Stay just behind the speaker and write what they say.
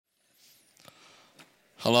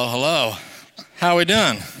Hello, hello. How are we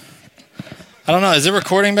doing? I don't know. Is it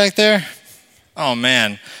recording back there? Oh,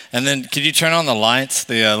 man. And then could you turn on the lights,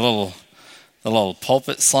 the little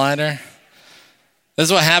pulpit slider? This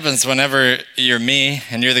is what happens whenever you're me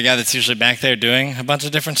and you're the guy that's usually back there doing a bunch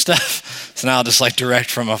of different stuff. So now I'll just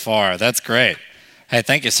direct from afar. That's great. Hey,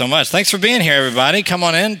 thank you so much. Thanks for being here, everybody. Come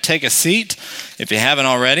on in, take a seat if you haven't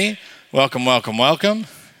already. Welcome, welcome, welcome.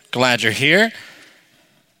 Glad you're here.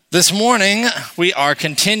 This morning, we are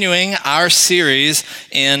continuing our series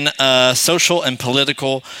in social and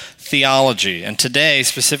political theology. And today,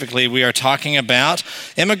 specifically, we are talking about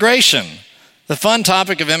immigration. The fun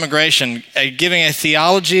topic of immigration, giving a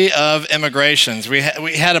theology of immigrations. We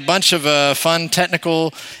had a bunch of fun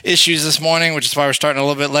technical issues this morning, which is why we're starting a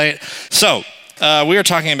little bit late. So, we are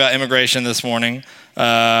talking about immigration this morning,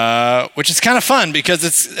 which is kind of fun because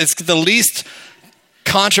it's the least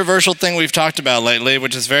controversial thing we've talked about lately,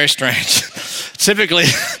 which is very strange. Typically,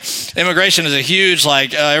 immigration is a huge,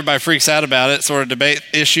 everybody freaks out about it sort of debate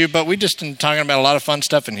issue, but we just been talking about a lot of fun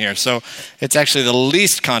stuff in here. So it's actually the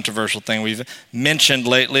least controversial thing we've mentioned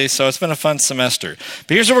lately, so it's been a fun semester.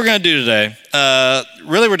 But here's what we're going to do today.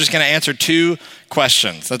 Really, we're just going to answer two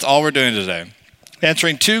questions. That's all we're doing today.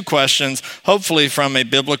 Answering two questions, hopefully from a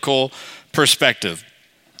biblical perspective.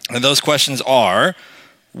 And those questions are,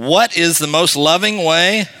 what is the most loving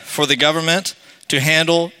way for the government to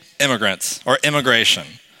handle immigrants or immigration?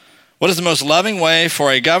 What is the most loving way for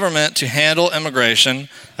a government to handle immigration?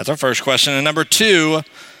 That's our first question. And number two,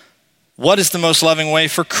 what is the most loving way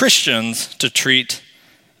for Christians to treat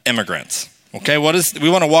immigrants? Okay, we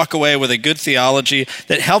want to walk away with a good theology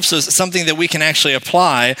that helps us, something that we can actually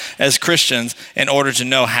apply as Christians in order to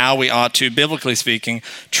know how we ought to, biblically speaking,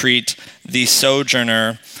 treat the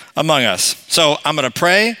sojourner among us. So I'm going to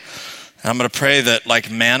pray. I'm going to pray that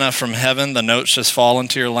like manna from heaven, the notes just fall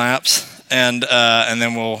into your laps, and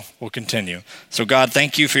then we'll continue. So God,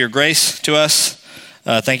 thank you for your grace to us.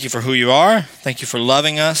 Thank you for who you are. Thank you for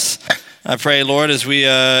loving us. I pray, Lord, as we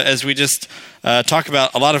just talk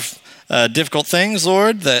about a lot of difficult things,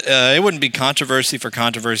 Lord, that it wouldn't be controversy for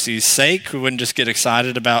controversy's sake. We wouldn't just get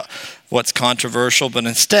excited about what's controversial, but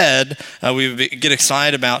instead we would get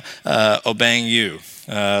excited about obeying you.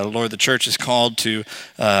 Lord, the church is called to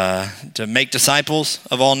make disciples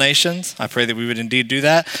of all nations. I pray that we would indeed do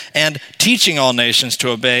that, and teaching all nations to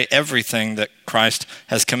obey everything that Christ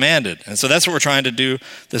has commanded. And so that's what we're trying to do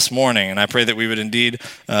this morning, and I pray that we would indeed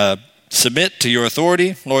submit to your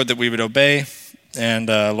authority, Lord, that we would obey, and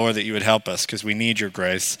Lord, that you would help us because we need your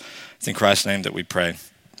grace. It's in Christ's name that we pray.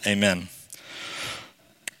 Amen.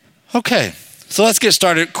 Okay, so let's get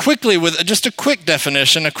started quickly with just a quick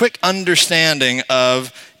definition, a quick understanding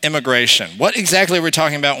of immigration. What exactly are we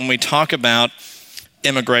talking about when we talk about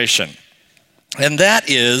immigration? And that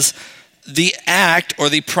is the act or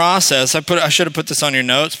the process. I should have put this on your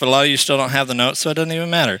notes, but a lot of you still don't have the notes, so it doesn't even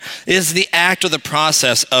matter. It is the act or the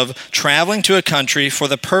process of traveling to a country for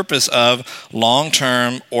the purpose of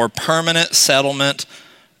long-term or permanent settlement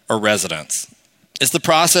or residence. It's the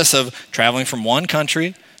process of traveling from one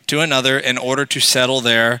country to another in order to settle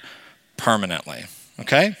there permanently.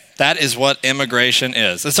 Okay? That is what immigration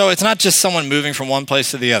is. And so it's not just someone moving from one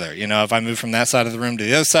place to the other. You know, if I move from that side of the room to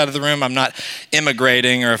the other side of the room, I'm not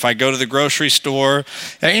immigrating. Or if I go to the grocery store,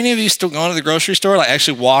 are any of you still going to the grocery store,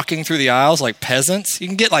 actually walking through the aisles like peasants? You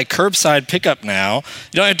can get curbside pickup now.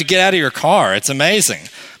 You don't have to get out of your car. It's amazing.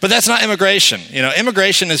 But that's not immigration. You know,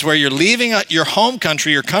 immigration is where you're leaving your home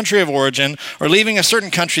country, your country of origin, or leaving a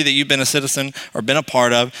certain country that you've been a citizen or been a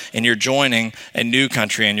part of, and you're joining a new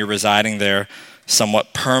country and you're residing there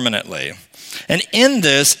somewhat permanently. And in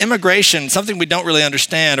this, immigration, something we don't really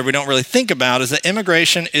understand or we don't really think about is that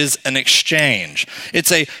immigration is an exchange.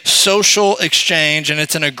 It's a social exchange, and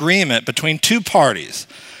it's an agreement between two parties.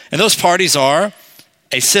 And those parties are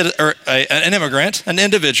an immigrant, an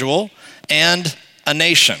individual, and a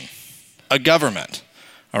nation, a government.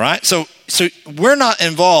 All right? So we're not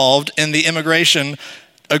involved in the immigration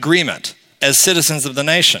agreement as citizens of the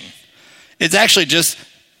nation. It's actually just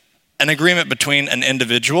an agreement between an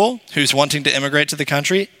individual who's wanting to immigrate to the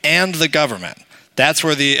country and the government. That's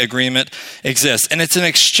where the agreement exists. And it's an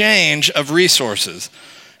exchange of resources.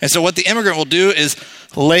 And so what the immigrant will do is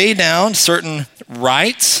lay down certain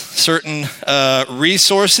rights, certain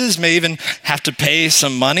resources, may even have to pay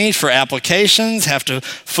some money for applications, have to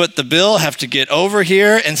foot the bill, have to get over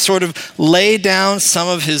here, and sort of lay down some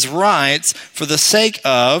of his rights for the sake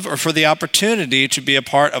of, or for the opportunity to be a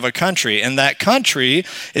part of a country. And that country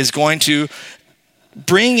is going to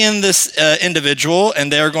bring in this individual,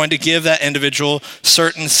 and they're going to give that individual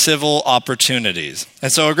certain civil opportunities.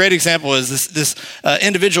 And so a great example is this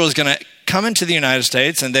individual is going to come into the United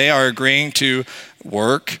States, and they are agreeing to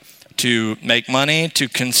work, to make money, to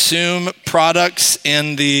consume products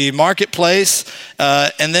in the marketplace,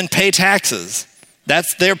 and then pay taxes.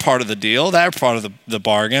 That's their part of the deal. They're part of the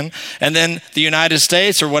bargain. And then the United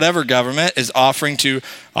States or whatever government is offering to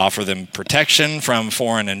offer them protection from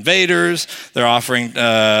foreign invaders. They're offering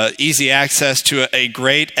easy access to a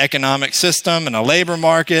great economic system and a labor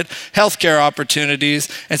market, healthcare opportunities.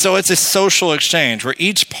 And so it's a social exchange where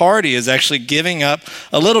each party is actually giving up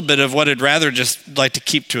a little bit of what it'd rather just like to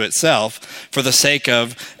keep to itself for the sake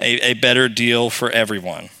of a better deal for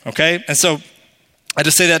everyone. Okay? And so I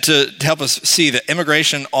just say that to help us see that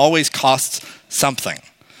immigration always costs something.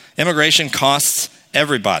 Immigration costs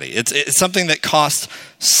everybody. It's something that costs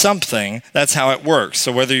something. That's how it works.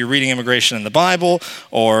 So whether you're reading immigration in the Bible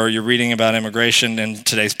or you're reading about immigration in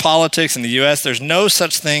today's politics in the U.S., there's no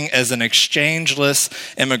such thing as an exchangeless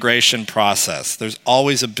immigration process. There's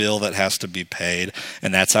always a bill that has to be paid,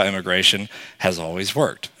 and that's how immigration has always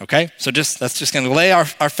worked. Okay? So that's just going to lay our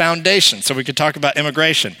foundation so we could talk about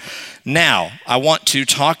immigration. Now, I want to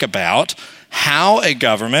talk about how a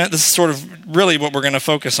government, this is sort of really what we're going to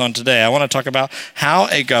focus on today. I want to talk about how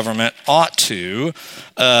a government ought to,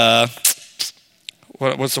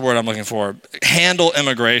 what's the word I'm looking for? Handle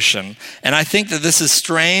immigration. And I think that this is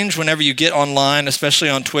strange whenever you get online, especially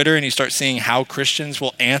on Twitter, and you start seeing how Christians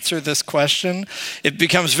will answer this question. It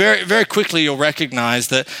becomes very, very quickly you'll recognize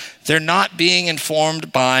that they're not being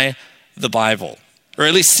informed by the Bible. Or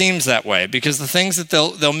at least seems that way, because the things that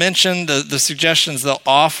they'll mention, the suggestions they'll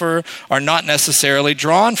offer are not necessarily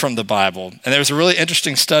drawn from the Bible. And there was a really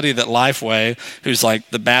interesting study that Lifeway, who's like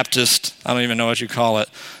the Baptist, I don't even know what you call it,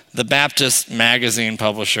 the Baptist magazine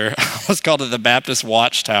publisher, I almost called it the Baptist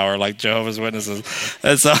Watchtower, like Jehovah's Witnesses.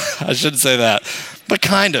 I shouldn't say that, but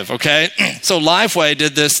kind of, okay? So Lifeway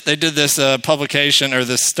did this publication or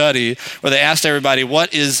this study where they asked everybody,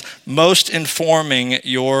 what is most informing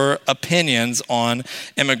your opinions on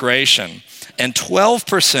immigration? And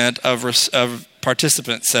 12% of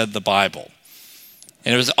participants said the Bible.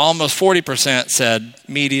 And it was almost 40% said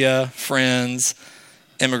media, friends,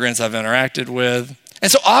 immigrants I've interacted with.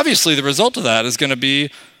 And so obviously the result of that is going to be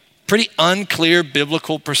pretty unclear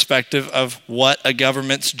biblical perspective of what a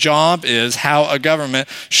government's job is, how a government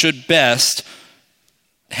should best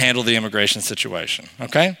handle the immigration situation,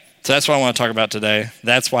 okay? So that's what I want to talk about today.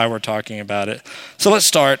 That's why we're talking about it. So let's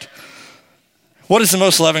start. What is the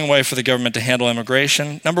most loving way for the government to handle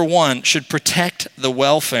immigration? Number one, should protect the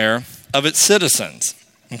welfare of its citizens,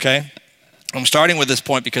 okay? I'm starting with this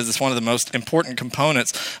point because it's one of the most important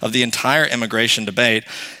components of the entire immigration debate.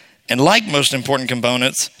 And like most important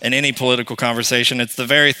components in any political conversation, it's the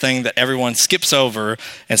very thing that everyone skips over,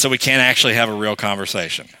 and so we can't actually have a real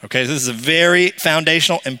conversation. Okay, this is a very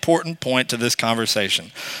foundational, important point to this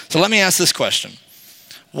conversation. So let me ask this question.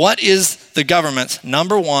 What is the government's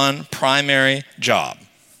number one primary job?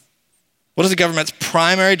 What is the government's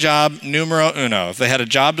primary job, numero uno? If they had a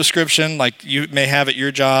job description, like you may have at your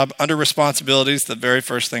job, under responsibilities, the very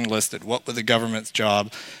first thing listed, what would the government's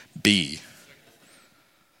job be?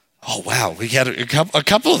 Oh, wow, we had a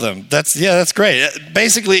couple of them. That's great.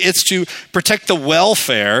 Basically, it's to protect the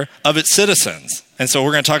welfare of its citizens. And so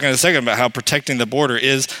we're going to talk in a second about how protecting the border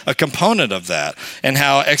is a component of that, and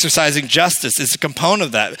how exercising justice is a component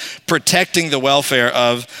of that, protecting the welfare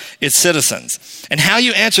of its citizens. And how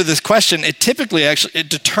you answer this question, it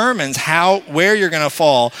determines where you're going to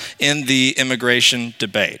fall in the immigration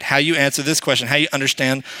debate. How you answer this question, how you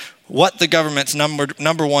understand what the government's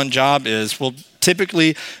number one job is, will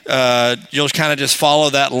typically, you'll kind of just follow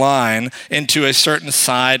that line into a certain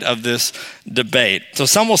side of this debate. So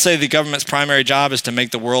some will say the government's primary job is to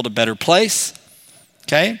make the world a better place,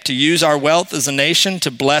 okay? To use our wealth as a nation to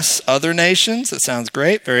bless other nations. That sounds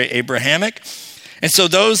great, very Abrahamic. And so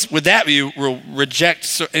those with that view will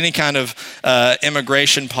reject any kind of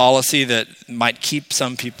immigration policy that might keep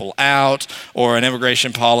some people out, or an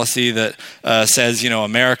immigration policy that says,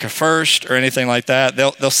 America first or anything like that.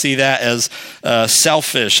 They'll see that as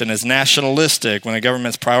selfish and as nationalistic when a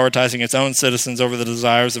government's prioritizing its own citizens over the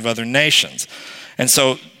desires of other nations. And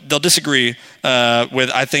so they'll disagree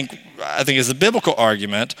with, I think is the biblical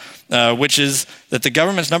argument, which is that the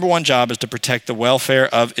government's number one job is to protect the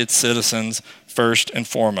welfare of its citizens first and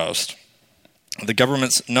foremost. The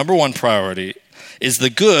government's number one priority is the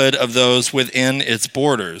good of those within its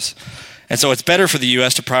borders. And so it's better for the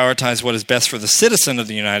U.S. to prioritize what is best for the citizen of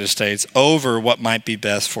the United States over what might be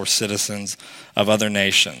best for citizens of other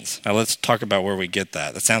nations. Now let's talk about where we get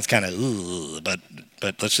that. That sounds kind of,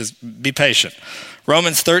 but let's just be patient.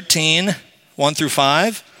 Romans 13, 1 through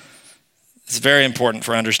 5 is very important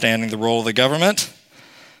for understanding the role of the government.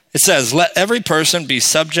 It says, "Let every person be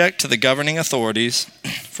subject to the governing authorities,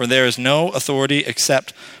 for there is no authority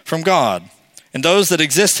except from God, and those that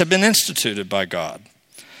exist have been instituted by God.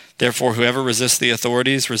 Therefore, whoever resists the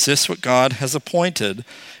authorities resists what God has appointed,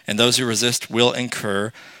 and those who resist will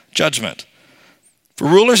incur judgment. For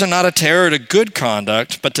rulers are not a terror to good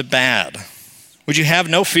conduct, but to bad. Would you have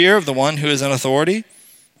no fear of the one who is in authority?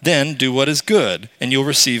 Then do what is good, and you'll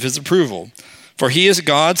receive his approval. For he is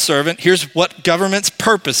God's servant." Here's what government's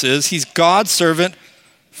purpose is. He's God's servant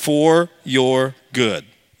for your good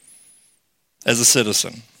as a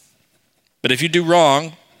citizen. But if you do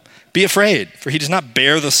wrong, be afraid, for he does not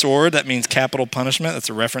bear the sword. That means capital punishment. That's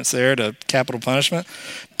a reference there to capital punishment.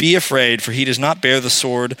 Be afraid, for he does not bear the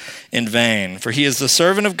sword in vain. For he is the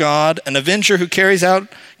servant of God, an avenger who carries out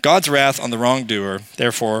God's wrath on the wrongdoer.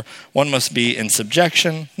 Therefore, one must be in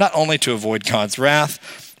subjection, not only to avoid God's wrath,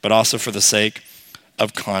 but also for the sake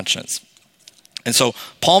of conscience. And so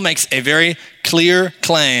Paul makes a very clear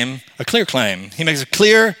claim, He makes a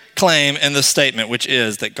clear claim in this statement, which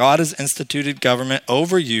is that God has instituted government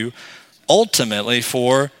over you ultimately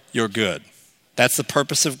for your good. That's the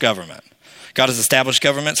purpose of government. God has established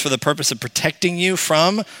governments for the purpose of protecting you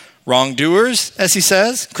from wrongdoers, as he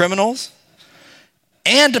says, criminals,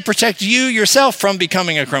 and to protect you yourself from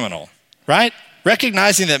becoming a criminal, right?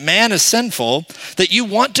 Recognizing that man is sinful, that you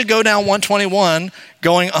want to go down 121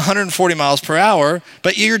 going 140 miles per hour,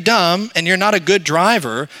 but you're dumb and you're not a good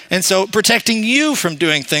driver. And so protecting you from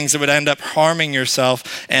doing things that would end up harming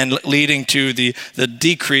yourself and leading to the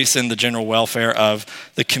decrease in the general welfare of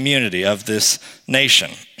the community, of this nation.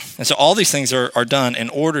 And so all these things are done in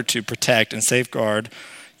order to protect and safeguard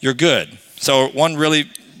your good. So one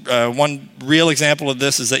real example of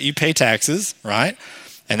this is that you pay taxes, right?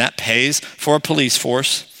 And that pays for a police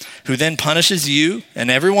force who then punishes you and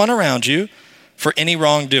everyone around you for any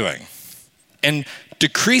wrongdoing. And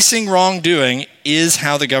decreasing wrongdoing is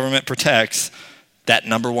how the government protects that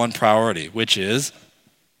number one priority, which is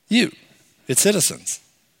you, its citizens.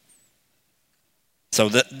 So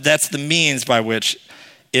that's the means by which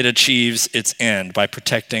it achieves its end, by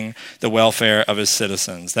protecting the welfare of its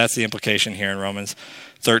citizens. That's the implication here in Romans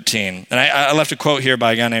 13. And I left a quote here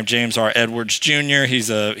by a guy named James R. Edwards Jr. He's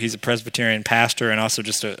a Presbyterian pastor and also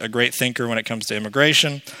just a great thinker when it comes to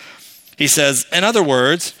immigration. He says, in other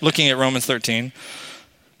words, looking at Romans 13,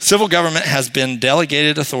 civil government has been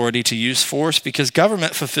delegated authority to use force because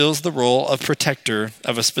government fulfills the role of protector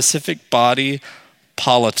of a specific body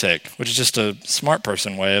politic, which is just a smart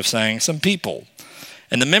person way of saying some people,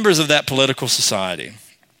 and the members of that political society.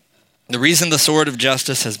 The reason the sword of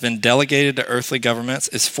justice has been delegated to earthly governments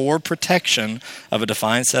is for protection of a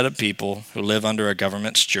defined set of people who live under a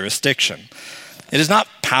government's jurisdiction. It is not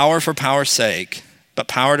power for power's sake, but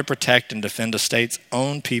power to protect and defend a state's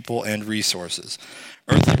own people and resources.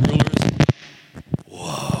 Earthly rulers,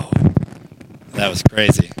 whoa, that was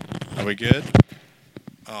crazy. Are we good?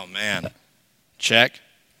 Oh man, check.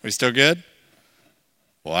 We still good?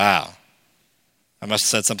 Wow, I must have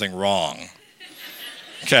said something wrong.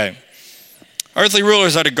 Okay. Earthly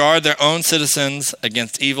rulers are to guard their own citizens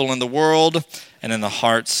against evil in the world and in the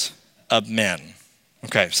hearts of men.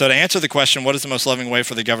 Okay, so to answer the question, what is the most loving way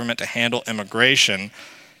for the government to handle immigration?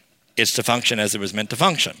 It's to function as it was meant to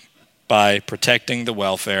function, by protecting the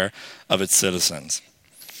welfare of its citizens.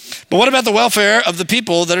 But what about the welfare of the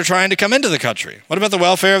people that are trying to come into the country? What about the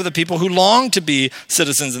welfare of the people who long to be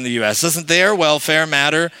citizens in the U.S.? Doesn't their welfare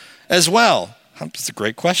matter as well? It's a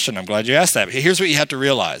great question. I'm glad you asked that. But here's what you have to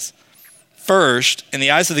realize. First, in the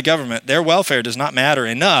eyes of the government, their welfare does not matter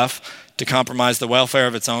enough to compromise the welfare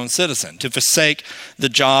of its own citizen, to forsake the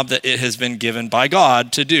job that it has been given by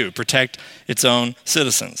God to do, protect its own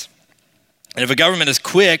citizens. And if a government is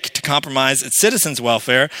quick to compromise its citizens'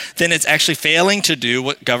 welfare, then it's actually failing to do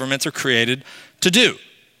what governments are created to do.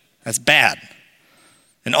 That's bad.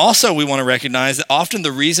 And also we want to recognize that often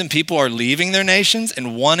the reason people are leaving their nations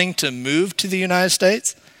and wanting to move to the United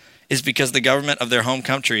States is because the government of their home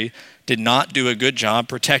country did not do a good job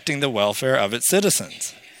protecting the welfare of its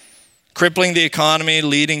citizens, crippling the economy,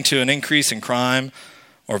 leading to an increase in crime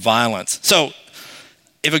or violence. So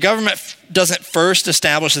if a government doesn't first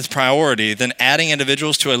establish its priority, then adding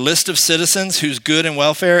individuals to a list of citizens whose good and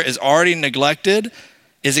welfare is already neglected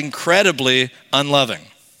is incredibly unloving.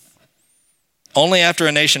 Only after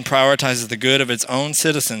a nation prioritizes the good of its own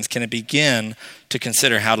citizens can it begin to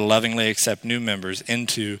consider how to lovingly accept new members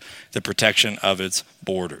into the protection of its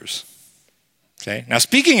borders. Okay. Now,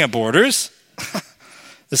 speaking of borders,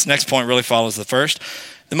 this next point really follows the first.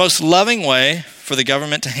 The most loving way for the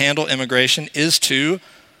government to handle immigration is to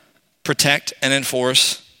protect and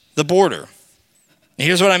enforce the border. And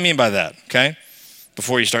here's what I mean by that, okay?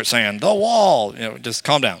 Before you start saying, the wall, just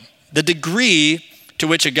calm down. The degree to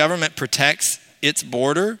which a government protects its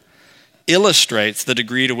border illustrates the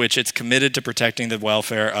degree to which it's committed to protecting the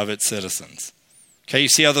welfare of its citizens. Okay, you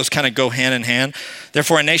see how those kind of go hand in hand?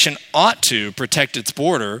 Therefore, a nation ought to protect its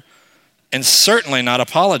border and certainly not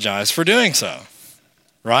apologize for doing so,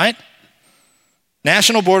 right?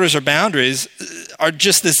 National borders or boundaries are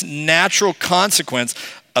just this natural consequence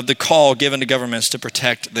of the call given to governments to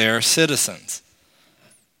protect their citizens.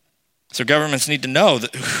 So governments need to know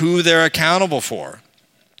who they're accountable for,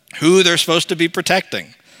 who they're supposed to be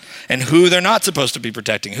protecting, and who they're not supposed to be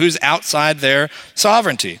protecting, who's outside their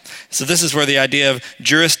sovereignty. So this is where the idea of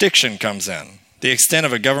jurisdiction comes in. The extent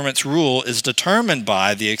of a government's rule is determined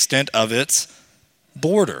by the extent of its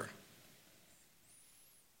border.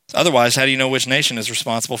 Otherwise, how do you know which nation is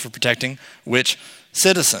responsible for protecting which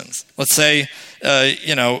citizens? Let's say,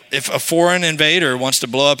 if a foreign invader wants to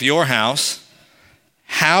blow up your house,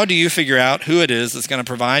 how do you figure out who it is that's going to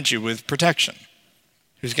provide you with protection?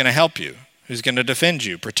 Who's going to help you? Who's going to defend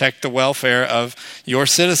you, protect the welfare of your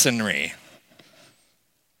citizenry?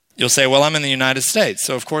 You'll say, well, I'm in the United States,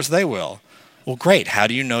 so of course they will. Well, great. How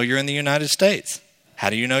do you know you're in the United States? How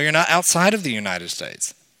do you know you're not outside of the United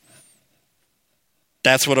States?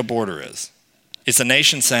 That's what a border is. It's a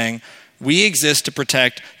nation saying, we exist to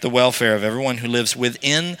protect the welfare of everyone who lives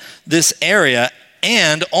within this area,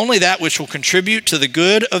 and only that which will contribute to the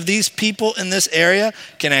good of these people in this area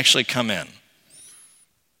can actually come in.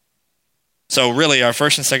 So really, our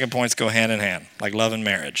first and second points go hand in hand, like love and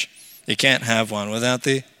marriage. You can't have one without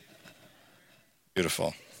the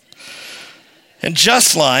beautiful. And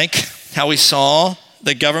just like how we saw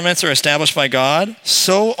that governments are established by God,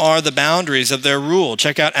 so are the boundaries of their rule.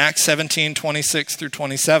 Check out Acts 17:26 through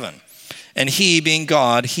 27. And he, being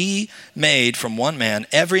God, he made from one man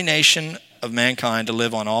every nation of mankind to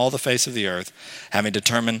live on all the face of the earth, having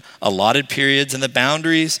determined allotted periods and the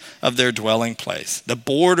boundaries of their dwelling place, the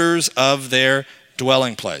borders of their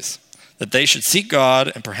dwelling place, that they should seek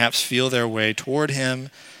God and perhaps feel their way toward him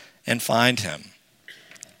and find him.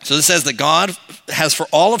 So this says that God has for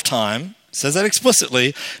all of time, says that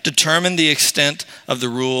explicitly, determined the extent of the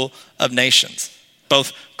rule of nations,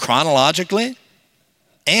 both chronologically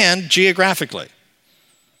and geographically.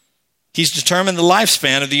 He's determined the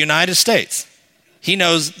lifespan of the United States. He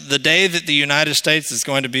knows the day that the United States is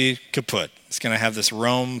going to be kaput. It's going to have this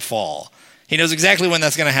Rome fall. He knows exactly when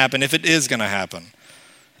that's going to happen, if it is going to happen.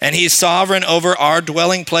 And he's sovereign over our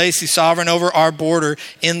dwelling place. He's sovereign over our border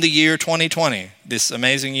in the year 2020, this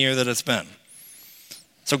amazing year that it's been.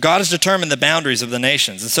 So God has determined the boundaries of the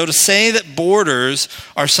nations. And so to say that borders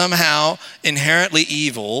are somehow inherently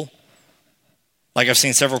evil, like I've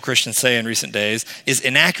seen several Christians say in recent days, is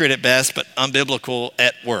inaccurate at best, but unbiblical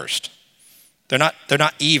at worst. They're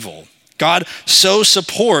not evil. God so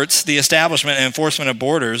supports the establishment and enforcement of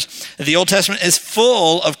borders that the Old Testament is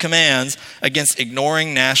full of commands against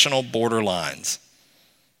ignoring national border lines.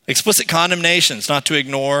 Explicit condemnations not to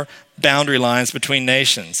ignore boundary lines between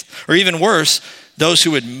nations. Or even worse, those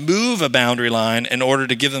who would move a boundary line in order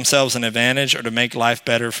to give themselves an advantage or to make life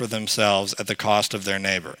better for themselves at the cost of their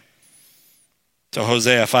neighbor. So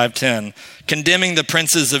Hosea 5:10, condemning the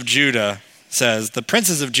princes of Judah, says, the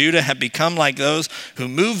princes of Judah have become like those who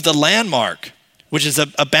move the landmark, which is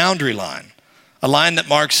a boundary line, a line that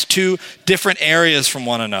marks two different areas from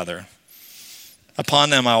one another. Upon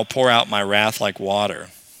them I will pour out my wrath like water.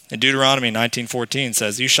 And Deuteronomy 19:14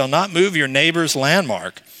 says, you shall not move your neighbor's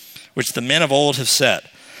landmark, which the men of old have set,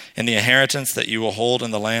 in the inheritance that you will hold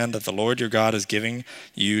in the land that the Lord your God is giving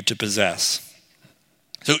you to possess.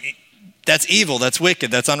 So that's evil, that's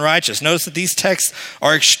wicked, that's unrighteous. Notice that these texts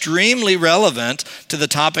are extremely relevant to the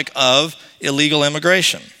topic of illegal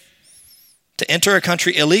immigration. To enter a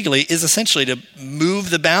country illegally is essentially to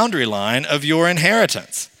move the boundary line of your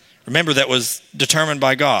inheritance. Remember, that was determined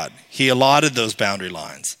by God. He allotted those boundary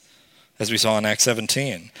lines, as we saw in Acts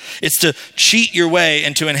 17. It's to cheat your way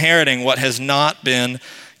into inheriting what has not been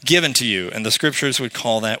given to you, and the scriptures would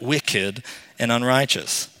call that wicked and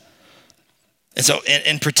unrighteous. And so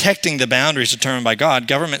in protecting the boundaries determined by God,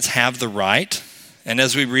 governments have the right, and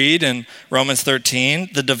as we read in Romans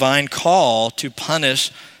 13, the divine call to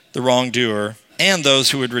punish the wrongdoer and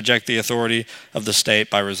those who would reject the authority of the state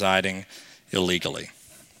by residing illegally.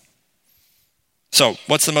 So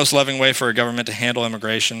what's the most loving way for a government to handle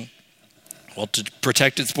immigration? Well, to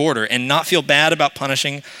protect its border and not feel bad about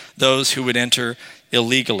punishing those who would enter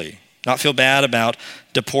illegally. Not feel bad about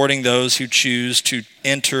deporting those who choose to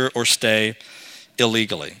enter or stay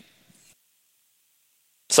illegally.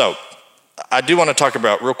 So, I do want to talk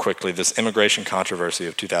about real quickly this immigration controversy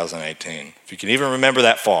of 2018. If you can even remember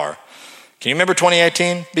that far. Can you remember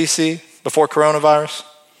 2018 BC, before coronavirus?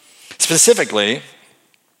 Specifically,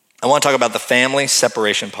 I want to talk about the family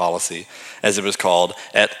separation policy, as it was called,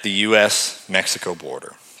 at the U.S.-Mexico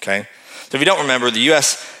border, okay? So if you don't remember, the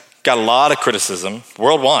U.S. got a lot of criticism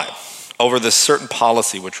worldwide over this certain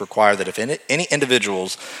policy which required that if any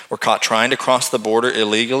individuals were caught trying to cross the border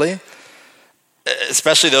illegally,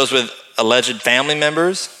 especially those with alleged family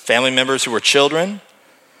members who were children,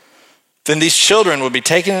 then these children would be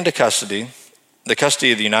taken into custody, the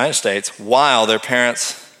custody of the United States, while their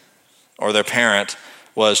parents or their parent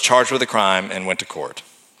was charged with a crime and went to court.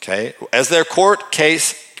 Okay? As their court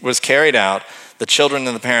case was carried out, the children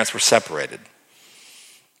and the parents were separated.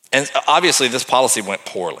 And obviously this policy went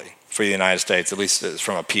poorly for the United States, at least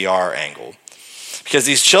from a PR angle, because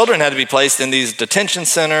these children had to be placed in these detention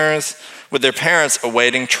centers with their parents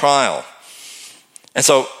awaiting trial. And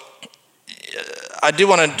so I do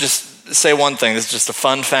want to just say one thing. This is just a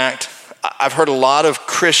fun fact. I've heard a lot of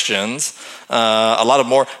Christians, a lot of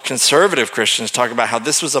more conservative Christians talk about how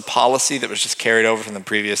this was a policy that was just carried over from the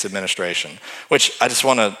previous administration, which I just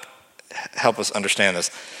want to help us understand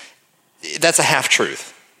this. That's a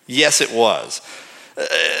half-truth. Yes, it was.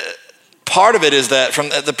 Part of it is that from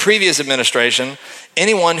the previous administration,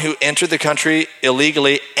 anyone who entered the country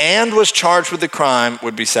illegally and was charged with a crime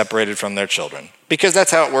would be separated from their children, because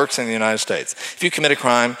that's how it works in the United States. If you commit a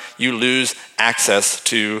crime, you lose access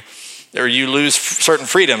to, or you lose certain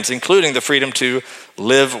freedoms, including the freedom to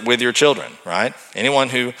live with your children, right? Anyone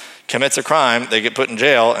who commits a crime, they get put in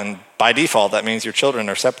jail, and by default, that means your children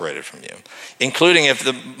are separated from you. Including if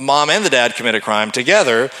the mom and the dad commit a crime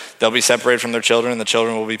together, they'll be separated from their children, and the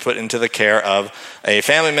children will be put into the care of a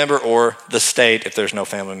family member or the state if there's no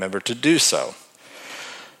family member to do so.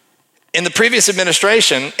 In the previous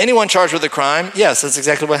administration, anyone charged with a crime, yes, that's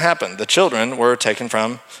exactly what happened. The children were taken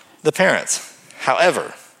from the parents.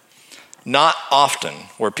 However, not often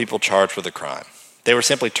were people charged with a crime. They were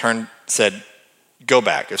simply said, go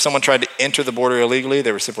back. If someone tried to enter the border illegally,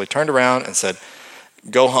 they were simply turned around and said,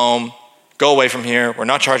 go home, go away from here. We're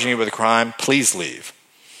not charging you with a crime. Please leave.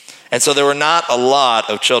 And so there were not a lot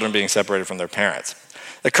of children being separated from their parents.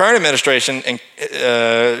 The current administration kind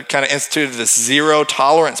of instituted this zero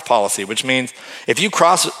tolerance policy, which means if you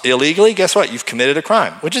cross illegally, guess what? You've committed a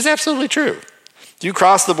crime, which is absolutely true. If you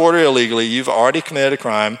cross the border illegally, you've already committed a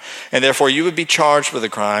crime, and therefore you would be charged with a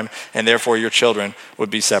crime, and therefore your children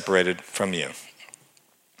would be separated from you.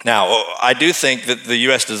 Now, I do think that the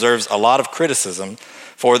U.S. deserves a lot of criticism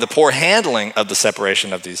for the poor handling of the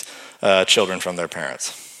separation of these children from their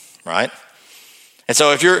parents, right? And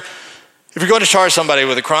so if you're going to charge somebody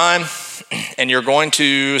with a crime and you're going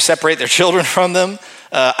to separate their children from them,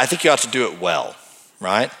 I think you ought to do it well,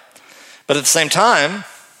 right? But at the same time,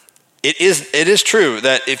 it is true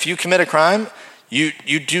that if you commit a crime, you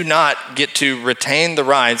do not get to retain the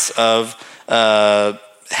rights of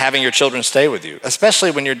having your children stay with you, especially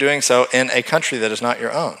when you're doing so in a country that is not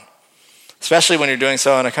your own. Especially when you're doing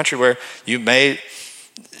so in a country where you may.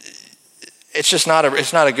 It's not a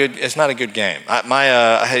good game.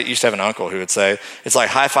 I used to have an uncle who would say it's like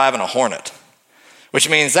high-fiving a hornet, which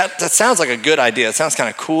means that sounds like a good idea. It sounds kind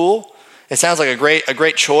of cool. It sounds like a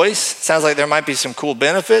great choice. It sounds like there might be some cool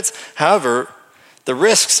benefits. However, the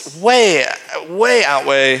risks way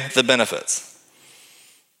outweigh the benefits.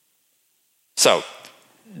 So,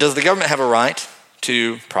 does the government have a right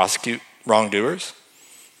to prosecute wrongdoers?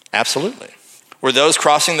 Absolutely. Were those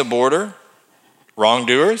crossing the border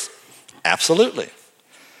wrongdoers? Absolutely.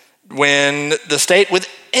 When the state with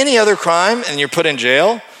any other crime and you're put in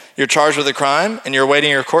jail, you're charged with a crime and you're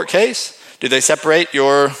awaiting your court case, do they separate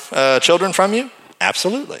your children from you?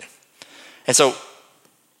 Absolutely. And so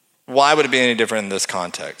why would it be any different in this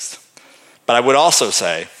context? But I would also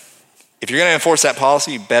say, if you're going to enforce that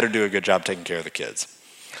policy, you better do a good job taking care of the kids.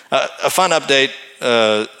 A fun update,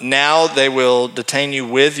 now they will detain you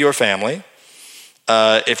with your family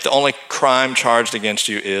if the only crime charged against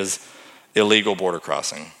you is illegal border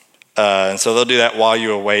crossing. And so they'll do that while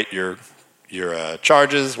you await your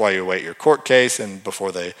charges, while you await your court case, and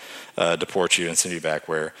before they deport you and send you back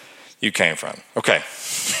where you came from. Okay,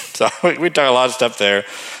 so we talk a lot of stuff there.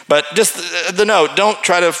 But just the note, don't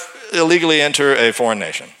try to illegally enter a foreign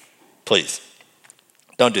nation. Please.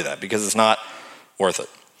 Don't do that because it's not worth it.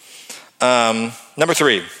 Number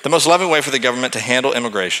 3, the most loving way for the government to handle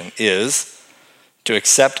immigration is to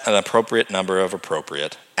accept an appropriate number of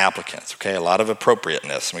appropriate applicants. Okay, a lot of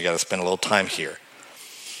appropriateness, and we got to spend a little time here.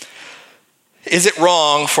 Is it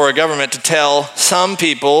wrong for a government to tell some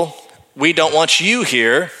people, we don't want you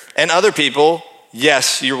here, and other people,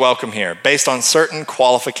 yes, you're welcome here, based on certain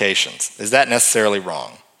qualifications? Is that necessarily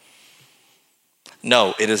wrong?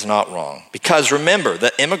 No, it is not wrong. Because remember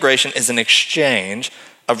that immigration is an exchange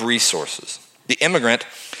of resources. The immigrant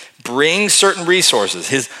brings certain resources,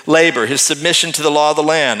 his labor, his submission to the law of the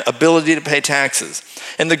land, ability to pay taxes.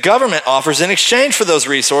 And the government offers in exchange for those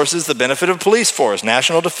resources the benefit of police force,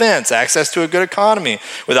 national defense, access to a good economy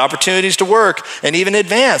with opportunities to work and even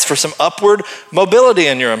advance for some upward mobility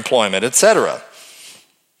in your employment, etc.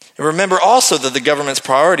 And remember also that the government's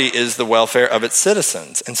priority is the welfare of its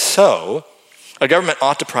citizens. And so, a government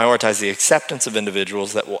ought to prioritize the acceptance of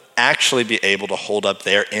individuals that will actually be able to hold up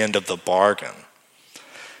their end of the bargain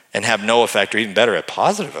and have no effect, or even better, a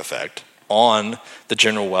positive effect on the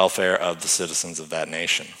general welfare of the citizens of that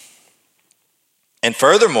nation. And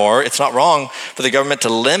furthermore, it's not wrong for the government to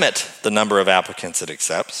limit the number of applicants it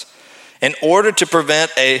accepts in order to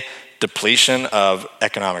prevent a depletion of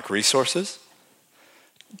economic resources,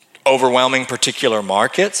 overwhelming particular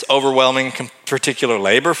markets, overwhelming particular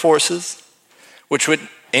labor forces, which would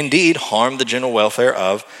indeed harm the general welfare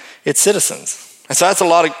of its citizens. And so that's a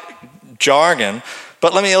lot of jargon,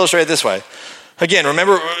 but let me illustrate it this way. Again,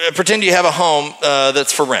 remember, pretend you have a home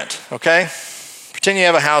that's for rent, okay? Pretend you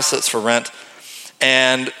have a house that's for rent,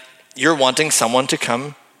 and you're wanting someone to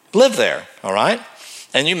come live there, all right?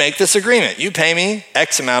 And you make this agreement. You pay me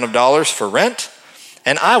X amount of dollars for rent,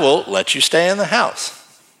 and I will let you stay in the house.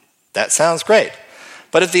 That sounds great.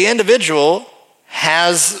 But if the individual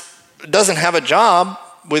doesn't have a job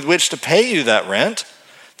with which to pay you that rent,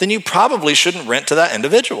 then you probably shouldn't rent to that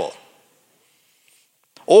individual.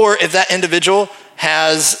 Or if that individual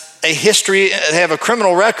has a history, they have a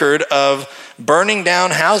criminal record of burning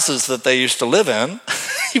down houses that they used to live in,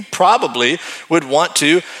 you probably would want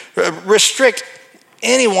to restrict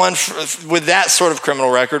anyone with that sort of criminal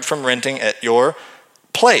record from renting at your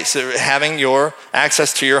place, having your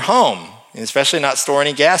access to your home, especially not store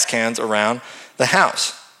any gas cans around the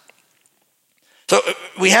house. So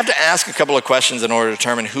we have to ask a couple of questions in order to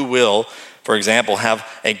determine who will, for example, have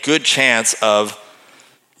a good chance of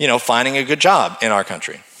finding a good job in our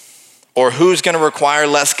country, or who's going to require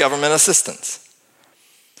less government assistance.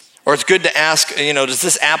 Or it's good to ask, does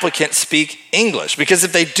this applicant speak English? Because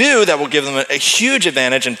if they do, that will give them a huge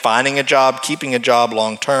advantage in finding a job, keeping a job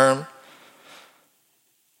long term.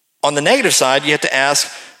 On the negative side, you have to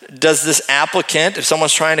ask, does this applicant, if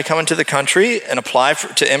someone's trying to come into the country and apply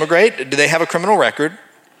to immigrate, do they have a criminal record?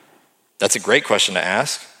 That's a great question to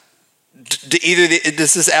ask.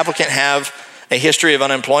 Does this applicant have a history of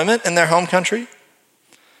unemployment in their home country?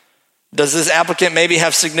 Does this applicant maybe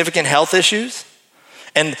have significant health issues?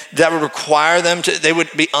 And that would require them they would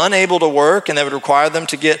be unable to work, and that would require them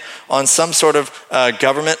to get on some sort of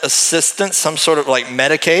government assistance, some sort of like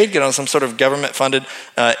Medicaid, get on some sort of government-funded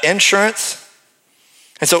insurance.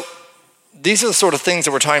 And so these are the sort of things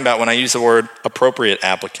that we're talking about when I use the word appropriate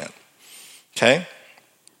applicant, okay?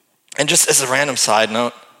 And just as a random side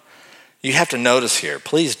note, you have to notice here,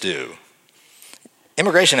 please do,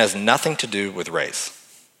 immigration has nothing to do with race.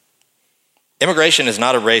 Immigration is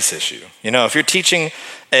not a race issue. If you're teaching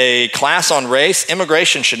a class on race,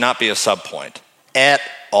 immigration should not be a subpoint at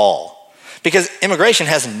all. Because immigration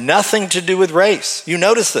has nothing to do with race. You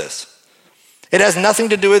notice this. It has nothing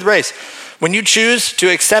to do with race. When you choose to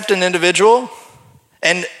accept an individual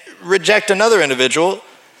and reject another individual,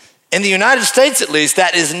 in the United States at least,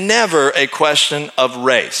 that is never a question of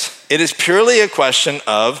race. It is purely a question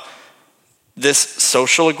of this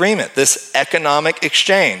social agreement, this economic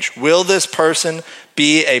exchange. Will this person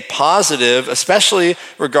be a positive, especially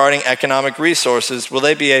regarding economic resources, will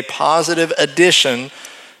they be a positive addition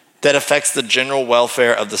that affects the general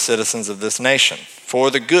welfare of the citizens of this nation,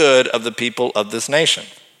 for the good of the people of this nation?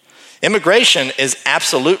 Immigration is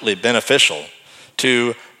absolutely beneficial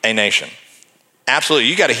to a nation. Absolutely,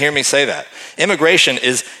 you got to hear me say that. Immigration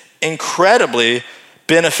is incredibly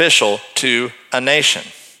beneficial to a nation.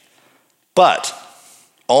 But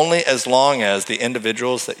only as long as the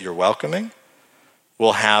individuals that you're welcoming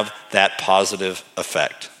will have that positive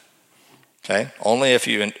effect. Okay? Only if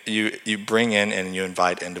you bring in and you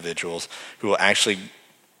invite individuals who will actually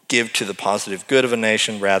give to the positive good of a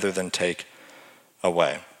nation rather than take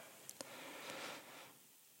away.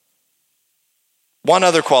 One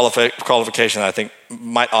other qualification that I think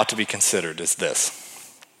ought to be considered is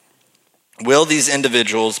this. Will these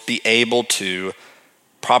individuals be able to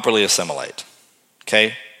properly assimilate.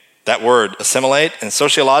 Okay? That word, assimilate, in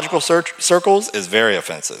sociological circles is very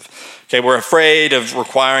offensive. Okay, we're afraid of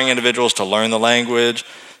requiring individuals to learn the language,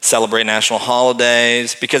 celebrate national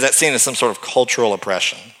holidays, because that's seen as some sort of cultural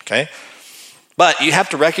oppression. Okay? But you have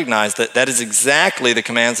to recognize that that is exactly the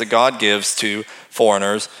commands that God gives to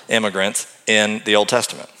foreigners, immigrants in the Old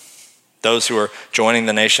Testament, those who are joining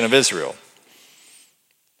the nation of Israel.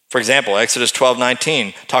 For example, Exodus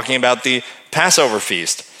 12:19, talking about the Passover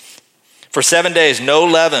feast. For 7 days, no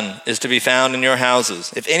leaven is to be found in your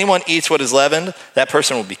houses. If anyone eats what is leavened, that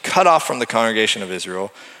person will be cut off from the congregation of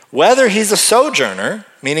Israel, whether he's a sojourner,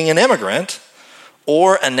 meaning an immigrant,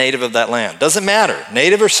 or a native of that land. Doesn't matter,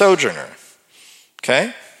 native or sojourner.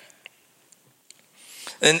 Okay?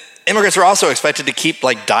 And immigrants are also expected to keep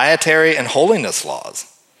like dietary and holiness laws.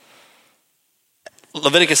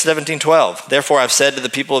 Leviticus 17:12, therefore I've said to the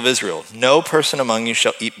people of Israel, no person among you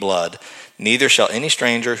shall eat blood, neither shall any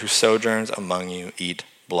stranger who sojourns among you eat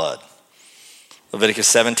blood. Leviticus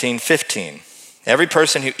 17:15, every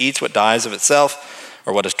person who eats what dies of itself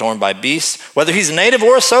or what is torn by beasts, whether he's a native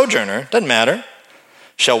or a sojourner, doesn't matter,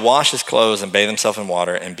 shall wash his clothes and bathe himself in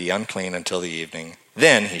water and be unclean until the evening.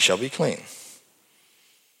 Then he shall be clean.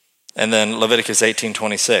 And then Leviticus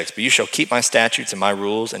 18:26, but you shall keep my statutes and my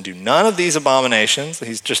rules and do none of these abominations.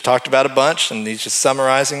 He's just talked about a bunch and he's just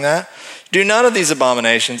summarizing that. Do none of these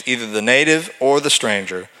abominations, either the native or the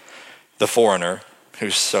stranger, the foreigner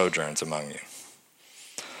who sojourns among you.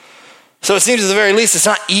 So it seems at the very least it's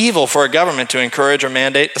not evil for a government to encourage or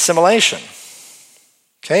mandate assimilation.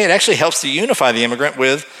 Okay, it actually helps to unify the immigrant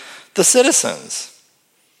with the citizens.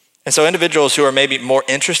 And so individuals who are maybe more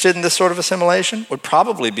interested in this sort of assimilation would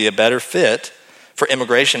probably be a better fit for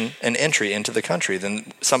immigration and entry into the country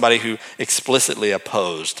than somebody who explicitly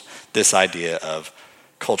opposed this idea of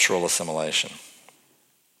cultural assimilation.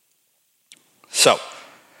 So,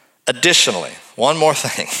 additionally, one more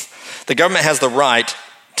thing. The government has the right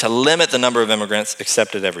to limit the number of immigrants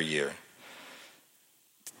accepted every year,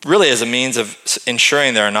 really as a means of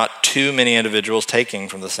ensuring there are not too many individuals taking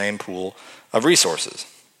from the same pool of resources.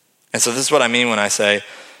 And so this is what I mean when I say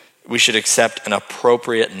we should accept an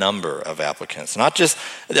appropriate number of applicants. Not just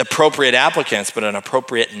the appropriate applicants, but an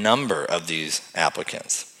appropriate number of these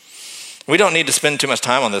applicants. We don't need to spend too much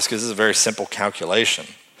time on this because this is a very simple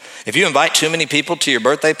calculation. If you invite too many people to your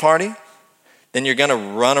birthday party, then you're going to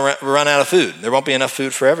run out of food. There won't be enough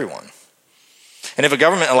food for everyone. And if a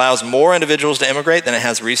government allows more individuals to immigrate than it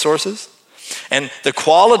has resources, and the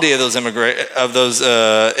quality of those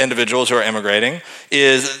individuals who are immigrating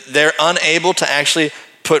is they're unable to actually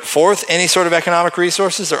put forth any sort of economic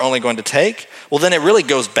resources, they're only going to take, well, then it really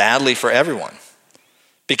goes badly for everyone.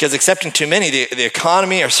 Because accepting too many, the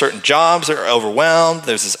economy or certain jobs are overwhelmed,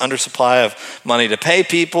 there's this undersupply of money to pay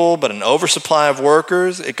people, but an oversupply of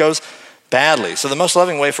workers, it goes badly. So the most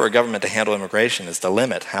loving way for a government to handle immigration is to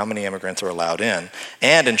limit how many immigrants are allowed in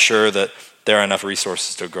and ensure that there are enough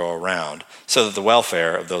resources to go around so that the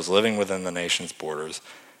welfare of those living within the nation's borders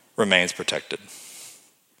remains protected.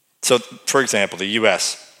 So, for example, the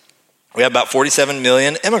U.S., we have about 47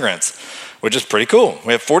 million immigrants, which is pretty cool.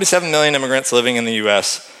 We have 47 million immigrants living in the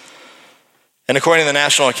U.S., and according to the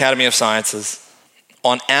National Academy of Sciences,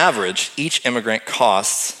 on average, each immigrant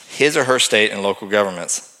costs his or her state and local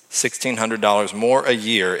governments $1,600 more a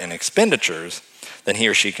year in expenditures than he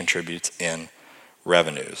or she contributes in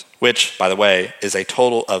revenues, which, by the way, is a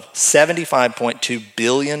total of $75.2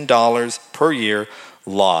 billion per year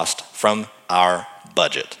lost from our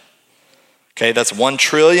budget. Okay, that's $1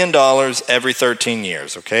 trillion every 13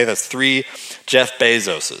 years. Okay, that's 3 Jeff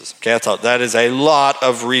Bezoses. Okay, that is a lot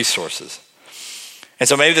of resources. And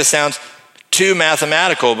so maybe this sounds too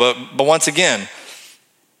mathematical, but once again,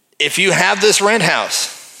 if you have this rent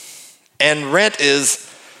house and rent is,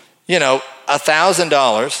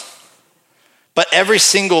 $1,000, but every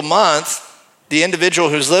single month, the individual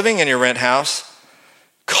who's living in your rent house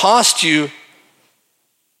cost you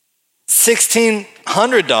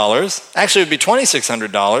 $1,600, actually it would be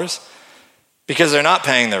 $2,600 because they're not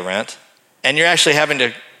paying their rent, and you're actually having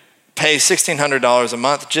to pay $1,600 a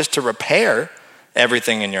month just to repair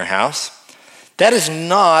everything in your house. That is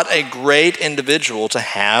not a great individual to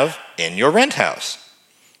have in your rent house.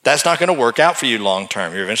 That's not going to work out for you long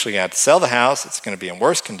term. You're eventually going to have to sell the house. It's going to be in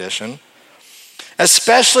worse condition.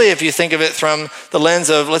 Especially if you think of it from the lens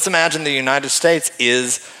of, let's imagine the United States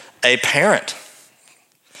is a parent.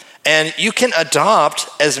 And you can adopt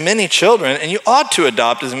as many children, and you ought to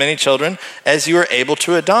adopt as many children as you are able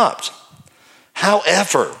to adopt.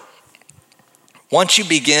 However, once you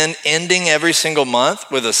begin ending every single month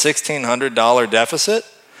with a $1,600 deficit,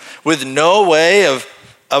 with no way of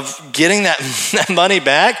of getting that money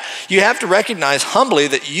back, you have to recognize humbly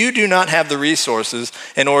that you do not have the resources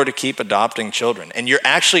in order to keep adopting children. And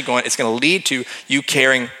it's going to lead to you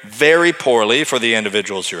caring very poorly for the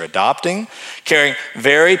individuals you're adopting, caring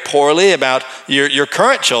very poorly about your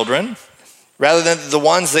current children, rather than the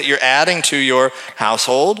ones that you're adding to your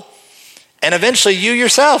household. And eventually you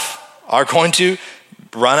yourself are going to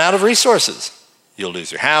run out of resources. You'll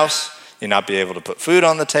lose your house. You'll not be able to put food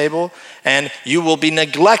on the table, and you will be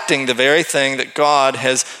neglecting the very thing that God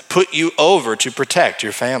has put you over to protect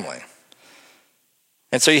your family.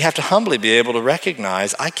 And so you have to humbly be able to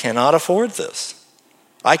recognize, I cannot afford this.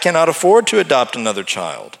 I cannot afford to adopt another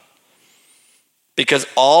child, because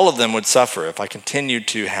all of them would suffer if I continued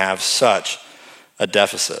to have such a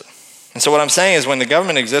deficit. And so what I'm saying is, when the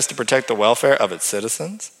government exists to protect the welfare of its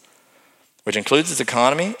citizens, which includes its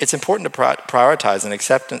economy, it's important to prioritize an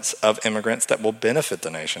acceptance of immigrants that will benefit the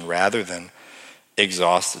nation rather than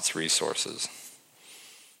exhaust its resources.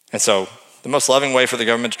 And so the most loving way for the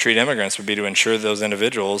government to treat immigrants would be to ensure those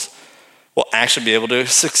individuals will actually be able to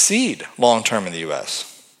succeed long-term in the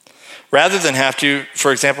U.S. Rather than have to,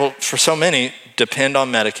 for example, for so many, depend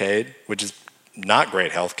on Medicaid, which is not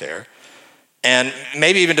great health care, and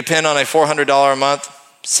maybe even depend on a $400 a month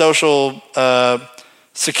social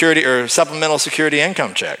security or supplemental security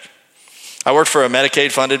income check. I worked for a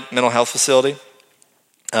Medicaid-funded mental health facility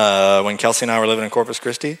when Kelsey and I were living in Corpus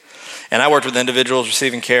Christi, and I worked with individuals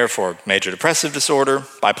receiving care for major depressive disorder,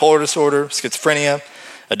 bipolar disorder, schizophrenia,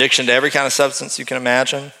 addiction to every kind of substance you can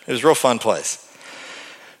imagine. It was a real fun place.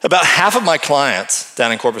 About half of my clients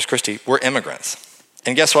down in Corpus Christi were immigrants,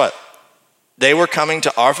 and guess what? They were coming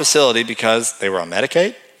to our facility because they were on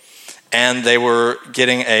Medicaid, and they were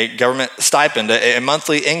getting a government stipend, a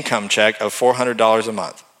monthly income check of $400 a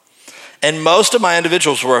month. And most of my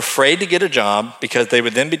individuals were afraid to get a job because they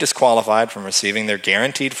would then be disqualified from receiving their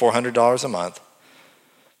guaranteed $400 a month.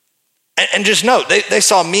 And just note, they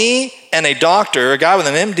saw me and a doctor, a guy with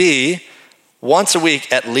an MD, once a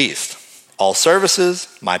week at least. All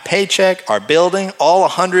services, my paycheck, our building, all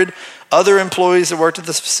 100 other employees that worked at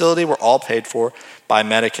this facility were all paid for by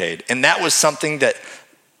Medicaid. And that was something that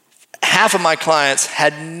half of my clients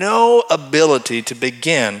had no ability to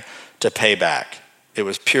begin to pay back. It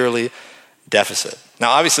was purely deficit. Now,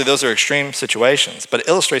 obviously, those are extreme situations, but it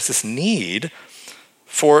illustrates this need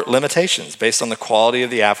for limitations based on the quality of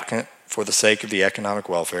the applicant for the sake of the economic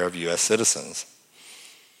welfare of U.S. citizens,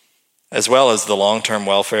 as well as the long-term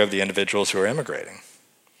welfare of the individuals who are immigrating.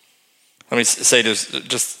 Let me say there's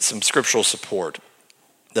just some scriptural support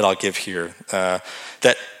that I'll give here,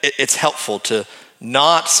 that it's helpful to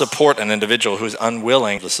not support an individual who is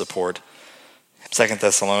unwilling to support. 2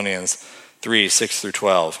 Thessalonians 3, 6 through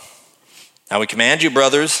 12. Now we command you,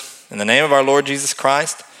 brothers, in the name of our Lord Jesus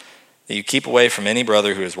Christ, that you keep away from any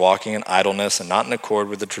brother who is walking in idleness and not in accord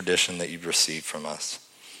with the tradition that you've received from us.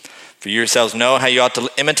 For you yourselves know how you ought to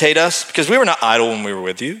imitate us, because we were not idle when we were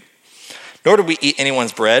with you, nor did we eat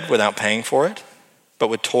anyone's bread without paying for it, but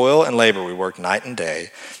with toil and labor we worked night and day,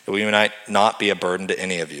 that we might not be a burden to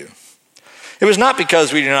any of you. It was not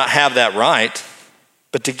because we do not have that right,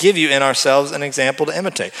 but to give you in ourselves an example to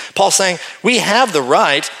imitate. Paul's saying, we have the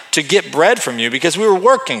right to get bread from you because we were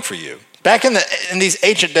working for you. Back in these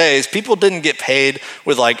ancient days, people didn't get paid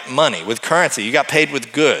with like money, with currency. You got paid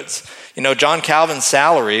with goods. You know, John Calvin's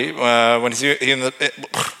salary,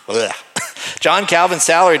 John Calvin's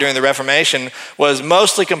salary during the Reformation was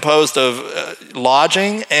mostly composed of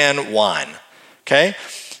lodging and wine, okay?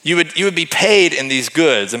 You would be paid in these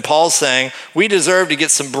goods. And Paul's saying, we deserve to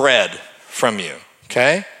get some bread from you,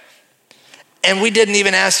 okay? And we didn't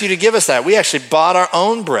even ask you to give us that. We actually bought our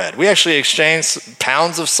own bread. We actually exchanged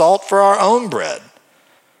pounds of salt for our own bread.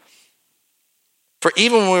 For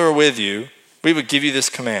even when we were with you, we would give you this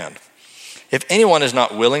command. If anyone is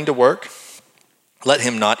not willing to work, let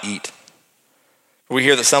him not eat. We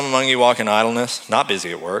hear that some among you walk in idleness, not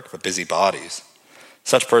busy at work, but busy bodies.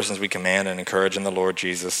 Such persons we command and encourage in the Lord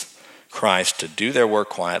Jesus Christ to do their work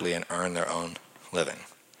quietly and earn their own living.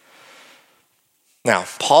 Now,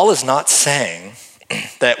 Paul is not saying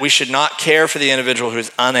that we should not care for the individual who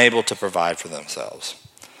is unable to provide for themselves.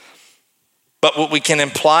 But what we can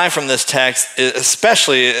imply from this text,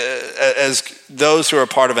 especially as those who are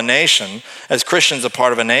part of a nation, as Christians a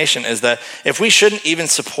part of a nation, is that if we shouldn't even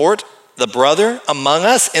support the brother among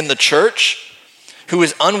us in the church who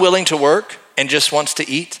is unwilling to work and just wants to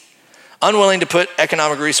eat, unwilling to put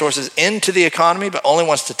economic resources into the economy but only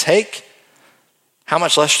wants to take, how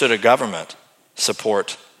much less should a government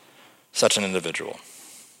support such an individual?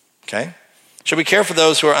 Okay? Should we care for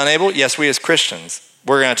those who are unable? Yes, we as Christians.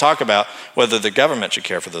 We're going to talk about whether the government should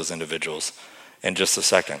care for those individuals in just a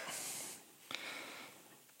second.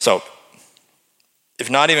 So, if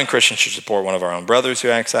not even Christians should support one of our own brothers who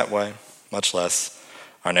acts that way, much less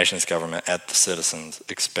our nation's government at the citizens'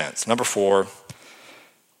 expense. Number 4,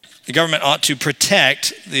 the government ought to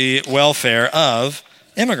protect the welfare of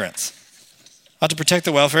immigrants.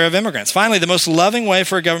 Finally, the most loving way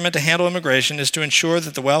for a government to handle immigration is to ensure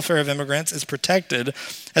that the welfare of immigrants is protected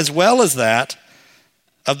as well as that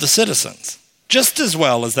of the citizens, just as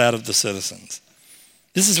well as that of the citizens.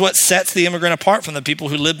 This is what sets the immigrant apart from the people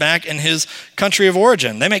who live back in his country of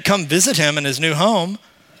origin. They may come visit him in his new home,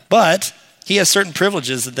 but he has certain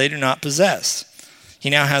privileges that they do not possess. He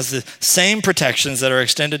now has the same protections that are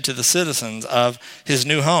extended to the citizens of his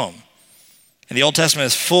new home. And the Old Testament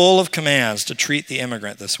is full of commands to treat the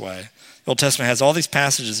immigrant this way. The Old Testament has all these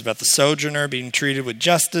passages about the sojourner being treated with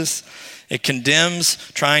justice. It condemns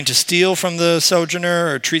trying to steal from the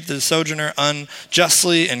sojourner or treat the sojourner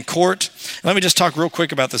unjustly in court. And let me just talk real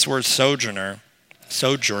quick about this word sojourner.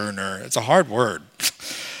 Sojourner, it's a hard word.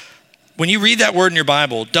 When you read that word in your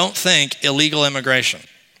Bible, don't think illegal immigration,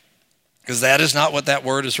 because that is not what that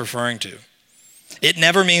word is referring to. It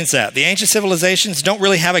never means that. The ancient civilizations don't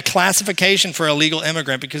really have a classification for a legal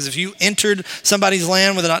immigrant, because if you entered somebody's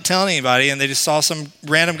land without telling anybody and they just saw some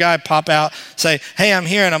random guy pop out, say, hey, I'm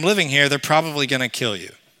here and I'm living here, they're probably going to kill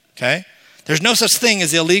you, okay? There's no such thing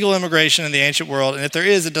as illegal immigration in the ancient world, and if there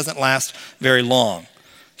is, it doesn't last very long,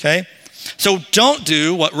 okay? So don't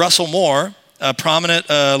do what Russell Moore, a prominent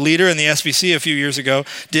leader in the SBC a few years ago,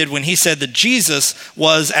 did when he said that Jesus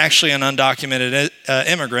was actually an undocumented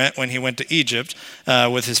immigrant when he went to Egypt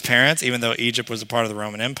with his parents, even though Egypt was a part of the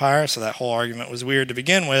Roman Empire, so that whole argument was weird to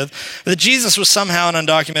begin with. But that Jesus was somehow an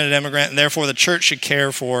undocumented immigrant, and therefore the church should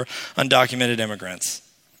care for undocumented immigrants.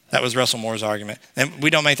 That was Russell Moore's argument. And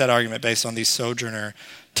we don't make that argument based on these sojourner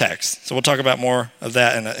texts. So we'll talk about more of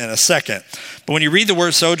that in a second. But when you read the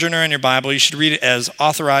word sojourner in your Bible, you should read it as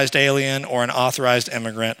authorized alien or an authorized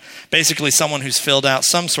immigrant. Basically someone who's filled out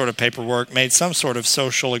some sort of paperwork, made some sort of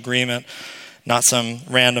social agreement, not some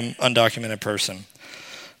random undocumented person.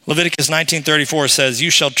 Leviticus 19:34 says, you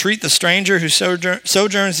shall treat the stranger who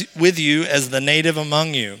sojourns with you as the native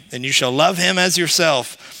among you, and you shall love him as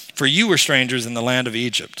yourself, for you were strangers in the land of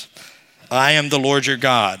Egypt. I am the Lord your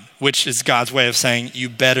God, which is God's way of saying, you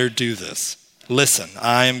better do this. Listen,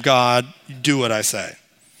 I am God, do what I say.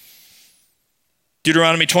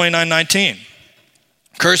 Deuteronomy 29:19.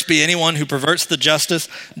 Cursed be anyone who perverts the justice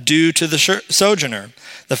due to the sojourner,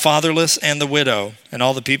 the fatherless and the widow. And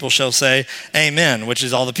all the people shall say, amen, which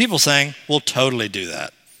is all the people saying, we'll totally do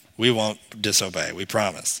that. We won't disobey, we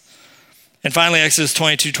promise. And finally, Exodus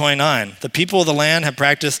 22:29. The people of the land have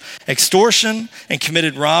practiced extortion and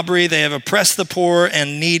committed robbery. They have oppressed the poor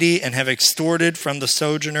and needy and have extorted from the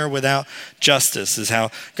sojourner without justice, is how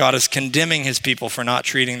God is condemning his people for not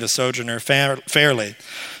treating the sojourner fairly.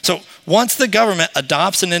 So once the government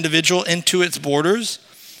adopts an individual into its borders,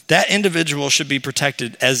 that individual should be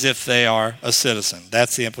protected as if they are a citizen.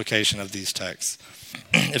 That's the implication of these texts.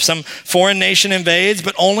 If some foreign nation invades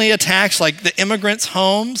but only attacks like the immigrants'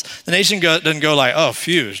 homes, the nation doesn't go like, oh,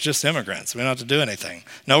 phew, it's just immigrants. We don't have to do anything.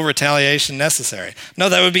 No retaliation necessary. No,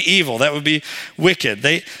 that would be evil. That would be wicked.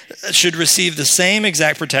 They should receive the same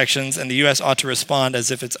exact protections, and the U.S. ought to respond as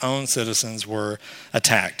if its own citizens were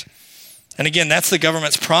attacked. And again, that's the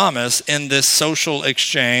government's promise in this social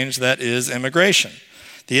exchange that is immigration.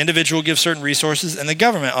 The individual gives certain resources, and the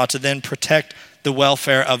government ought to then protect the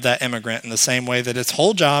welfare of that immigrant in the same way that its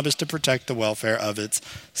whole job is to protect the welfare of its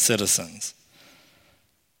citizens.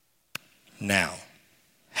 Now,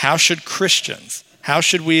 how should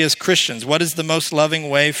we as Christians, what is the most loving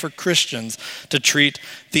way for Christians to treat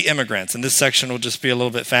the immigrants? And this section will just be a little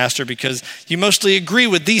bit faster because you mostly agree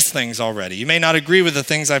with these things already. You may not agree with the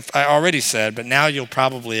things I already said, but now you'll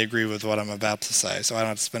probably agree with what I'm about to say, so I don't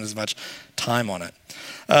have to spend as much time on it.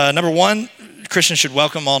 Number one, Christians should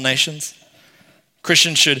welcome all nations.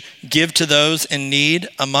 Christians should give to those in need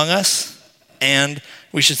among us, and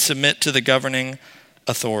we should submit to the governing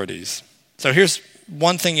authorities. So here's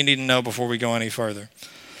one thing you need to know before we go any further.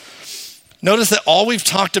 Notice that all we've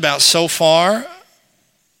talked about so far,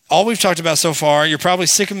 you're probably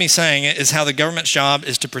sick of me saying it, is how the government's job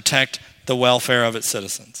is to protect the welfare of its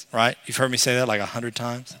citizens, right? You've heard me say that like 100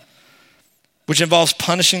 times. Which involves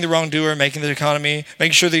punishing the wrongdoer, making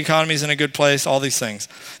sure the economy is in a good place, all these things.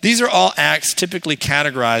 These are all acts typically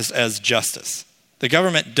categorized as justice. The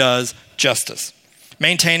government does justice,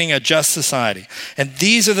 maintaining a just society. And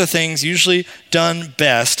these are the things usually done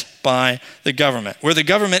best by the government. Where the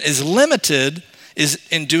government is limited is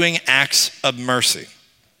in doing acts of mercy.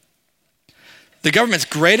 The government's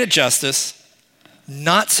great at justice,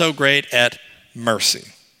 not so great at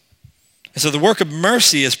mercy. And so the work of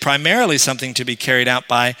mercy is primarily something to be carried out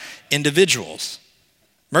by individuals.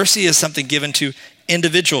 Mercy is something given to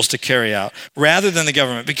individuals to carry out rather than the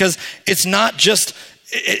government, because it's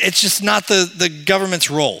just not the government's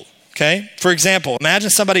role, okay? For example, imagine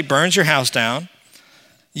somebody burns your house down.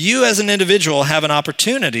 You as an individual have an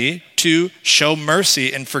opportunity to show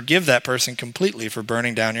mercy and forgive that person completely for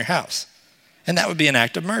burning down your house. And that would be an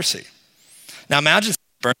act of mercy. Now imagine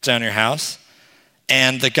somebody burns down your house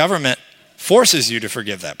and the government forces you to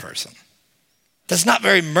forgive that person. That's not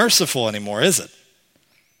very merciful anymore, is it?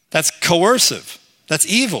 That's coercive. That's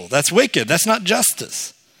evil. That's wicked. That's not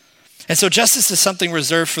justice. And so justice is something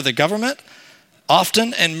reserved for the government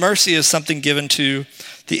often, and mercy is something given to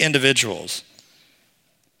the individuals.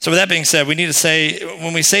 So with that being said, we need to say,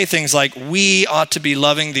 when we say things like, we ought to be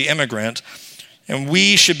loving the immigrant, and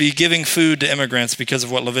we should be giving food to immigrants because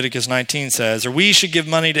of what Leviticus 19 says, or we should give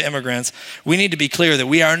money to immigrants, we need to be clear that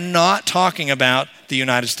we are not talking about the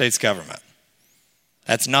United States government.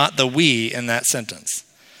 That's not the we in that sentence.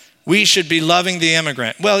 We should be loving the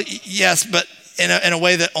immigrant. Well, yes, but in a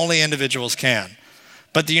way that only individuals can.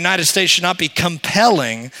 But the United States should not be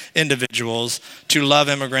compelling individuals to love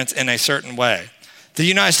immigrants in a certain way. The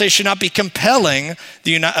United States should not be compelling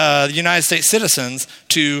the United States citizens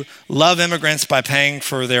to love immigrants by paying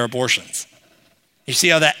for their abortions. You see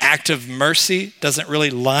how that act of mercy doesn't really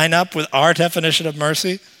line up with our definition of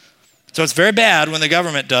mercy? So it's very bad when the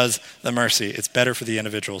government does the mercy. It's better for the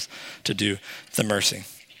individuals to do the mercy.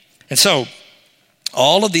 And so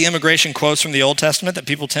all of the immigration quotes from the Old Testament that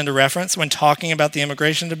people tend to reference when talking about the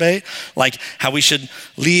immigration debate, like how we should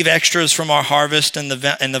leave extras from our harvest in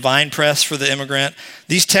the vine press for the immigrant,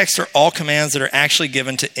 these texts are all commands that are actually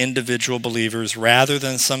given to individual believers rather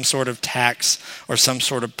than some sort of tax or some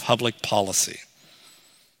sort of public policy.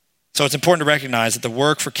 So it's important to recognize that the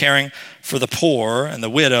work for caring for the poor and the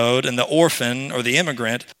widowed and the orphan or the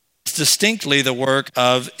immigrant is distinctly the work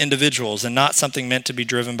of individuals and not something meant to be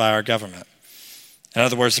driven by our government. In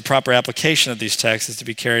other words, the proper application of these texts is to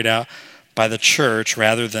be carried out by the church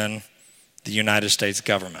rather than the United States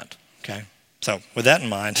government. Okay? So with that in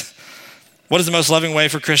mind, what is the most loving way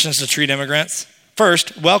for Christians to treat immigrants?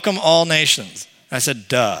 First, welcome all nations. I said,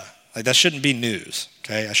 duh. Like that shouldn't be news.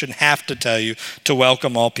 Okay? I shouldn't have to tell you to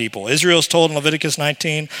welcome all people. Israel is told in Leviticus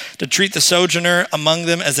 19 to treat the sojourner among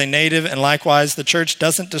them as a native, and likewise, the church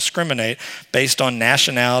doesn't discriminate based on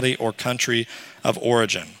nationality or country of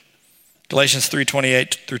origin. Galatians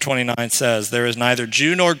 3:28 through 29 says, there is neither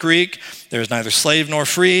Jew nor Greek, there is neither slave nor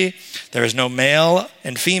free, there is no male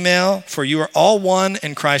and female, for you are all one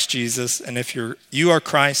in Christ Jesus, and if you are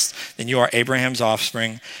Christ, then you are Abraham's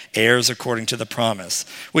offspring, heirs according to the promise.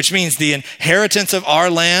 Which means the inheritance of our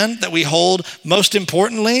land that we hold, most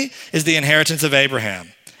importantly, is the inheritance of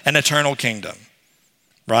Abraham, an eternal kingdom,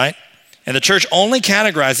 right? And the church only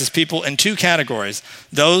categorizes people in two categories,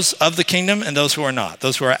 those of the kingdom and those who are not,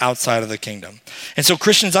 those who are outside of the kingdom. And so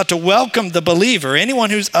Christians ought to welcome the believer,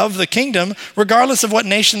 anyone who's of the kingdom, regardless of what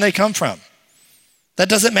nation they come from. That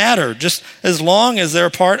doesn't matter. Just as long as they're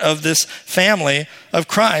a part of this family of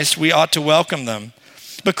Christ, we ought to welcome them.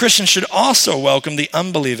 But Christians should also welcome the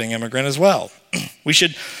unbelieving immigrant as well. We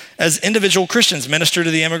should, as individual Christians, minister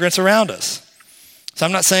to the immigrants around us. So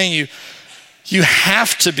I'm not saying you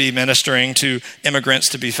have to be ministering to immigrants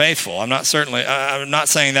to be faithful. I'm not saying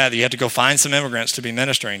that you have to go find some immigrants to be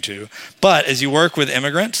ministering to. But as you work with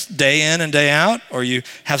immigrants day in and day out, or you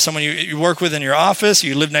have someone you work with in your office,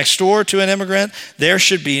 you live next door to an immigrant, there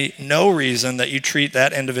should be no reason that you treat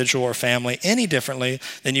that individual or family any differently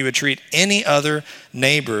than you would treat any other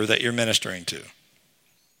neighbor that you're ministering to.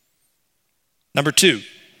 Number 2,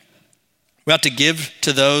 we ought to give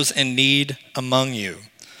to those in need among you.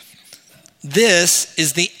 This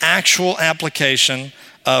is the actual application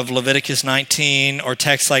of Leviticus 19 or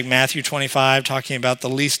texts like Matthew 25 talking about the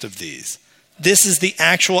least of these. This is the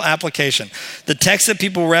actual application. The text that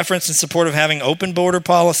people reference in support of having open border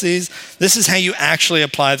policies, this is how you actually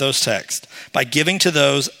apply those texts, by giving to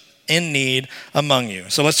those in need among you.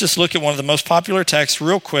 So let's just look at one of the most popular texts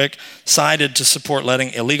real quick, cited to support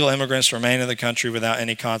letting illegal immigrants remain in the country without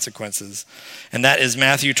any consequences. And that is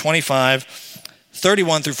Matthew 25,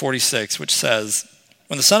 31 through 46, which says,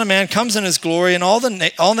 when the Son of Man comes in his glory and all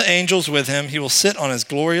the angels with him, he will sit on his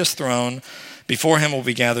glorious throne. Before him will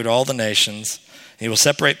be gathered all the nations. He will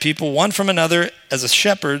separate people one from another as a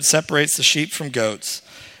shepherd separates the sheep from goats.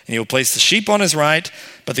 And he will place the sheep on his right,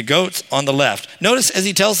 but the goats on the left. Notice as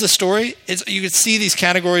he tells this story, you can see these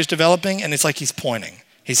categories developing, and it's like he's pointing.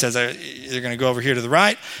 He says, they're going to go over here to the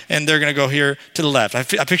right, and they're going to go here to the left. I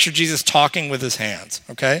picture Jesus talking with his hands,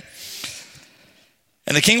 okay?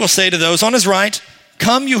 And the king will say to those on his right,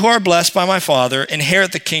 come, you who are blessed by my Father,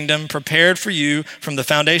 inherit the kingdom prepared for you from the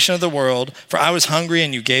foundation of the world. For I was hungry,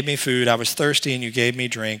 and you gave me food. I was thirsty, and you gave me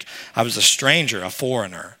drink. I was a stranger, a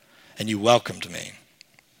foreigner, and you welcomed me.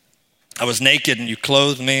 I was naked, and you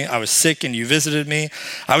clothed me. I was sick, and you visited me.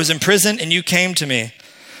 I was in prison, and you came to me.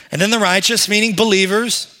 And then the righteous, meaning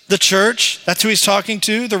believers, the church, that's who he's talking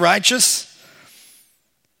to, the righteous,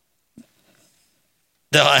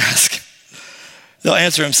 they'll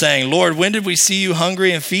answer him saying, Lord, when did we see you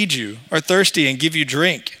hungry and feed you, or thirsty and give you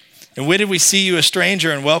drink? And when did we see you a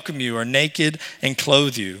stranger and welcome you, or naked and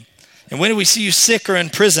clothe you? And when did we see you sick or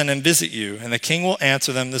in prison and visit you? And the king will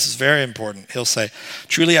answer them, this is very important. He'll say,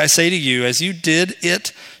 truly I say to you, as you did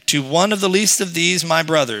it to one of the least of these, my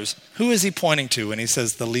brothers. Who is he pointing to when he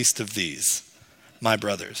says the least of these, my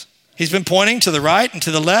brothers? He's been pointing to the right and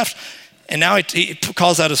to the left, and now he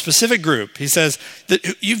calls out a specific group. He says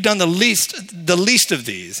that you've done the least of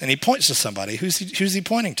these, and he points to somebody. Who's he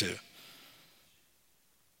pointing to?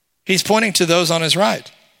 He's pointing to those on his right,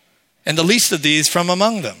 and the least of these from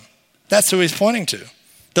among them. That's who he's pointing to.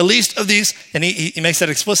 The least of these, and he makes that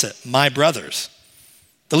explicit, my brothers.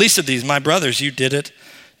 The least of these, my brothers, you did it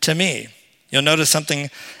to me. You'll notice something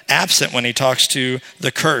absent when he talks to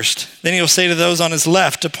the cursed. Then he'll say to those on his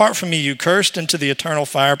left, depart from me, you cursed, into the eternal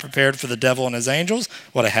fire prepared for the devil and his angels.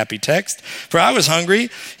 What a happy text. For I was hungry,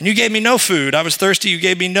 and you gave me no food. I was thirsty, you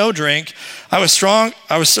gave me no drink. I was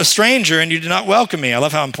a stranger, and you did not welcome me. I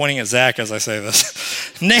love how I'm pointing at Zach as I say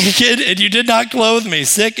this. Naked, and you did not clothe me.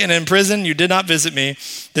 Sick and in prison, you did not visit me.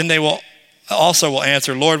 Then they will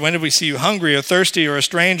answer, Lord, when did we see you hungry or thirsty or a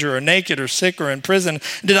stranger or naked or sick or in prison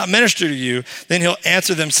and did not minister to you? Then he'll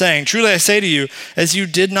answer them saying, truly I say to you, as you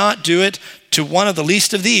did not do it to one of the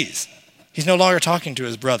least of these. He's no longer talking to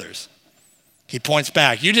his brothers. He points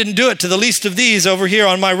back. You didn't do it to the least of these over here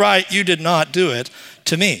on my right. You did not do it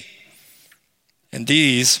to me. And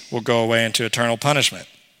these will go away into eternal punishment,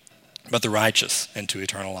 but the righteous into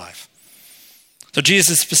eternal life. So Jesus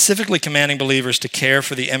is specifically commanding believers to care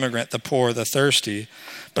for the immigrant, the poor, the thirsty,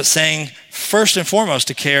 but saying first and foremost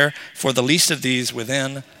to care for the least of these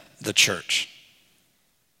within the church.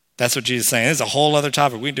 That's what Jesus is saying. This is a whole other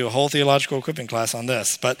topic. We can do a whole theological equipping class on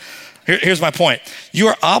this. But here's my point. You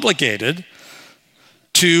are obligated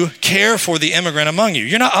to care for the immigrant among you.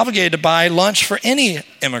 You're not obligated to buy lunch for any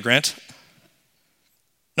immigrant.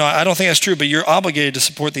 No, I don't think that's true, but you're obligated to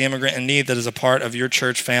support the immigrant in need that is a part of your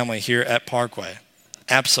church family here at Parkway.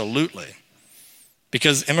 Absolutely.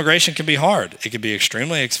 Because immigration can be hard. It can be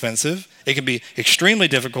extremely expensive. It can be extremely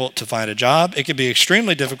difficult to find a job. It can be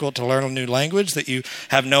extremely difficult to learn a new language that you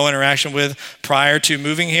have no interaction with prior to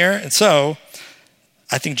moving here. And so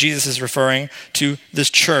I think Jesus is referring to this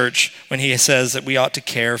church when he says that we ought to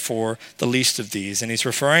care for the least of these. And he's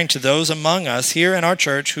referring to those among us here in our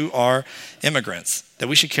church who are immigrants, that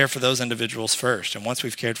we should care for those individuals first. And once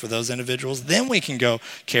we've cared for those individuals, then we can go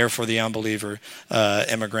care for the unbeliever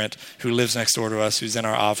immigrant who lives next door to us, who's in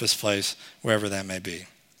our office place, wherever that may be.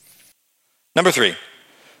 Number 3,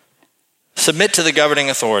 submit to the governing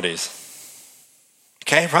authorities.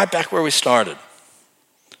 Okay, right back where we started.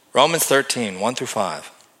 Romans 13,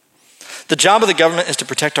 1-5. The job of the government is to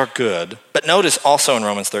protect our good, but notice also in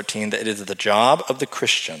Romans 13 that it is the job of the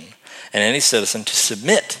Christian and any citizen to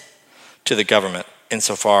submit to the government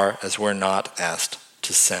insofar as we're not asked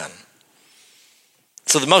to sin.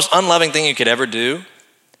 So the most unloving thing you could ever do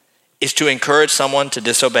is to encourage someone to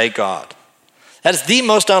disobey God. That is the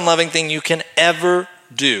most unloving thing you can ever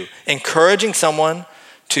do, encouraging someone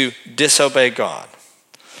to disobey God.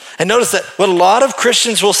 And notice that what a lot of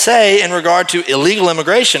Christians will say in regard to illegal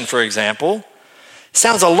immigration, for example,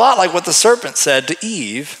 sounds a lot like what the serpent said to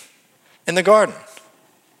Eve in the garden.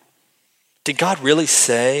 Did God really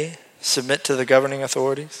say, submit to the governing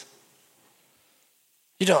authorities?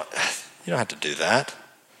 You don't have to do that.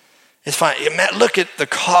 It's fine. Look at the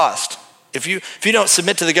cost. If you don't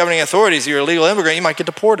submit to the governing authorities, you're a legal immigrant, you might get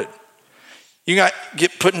deported. You might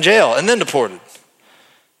get put in jail and then deported.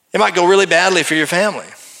 It might go really badly for your family.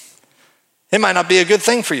 It might not be a good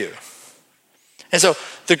thing for you. And so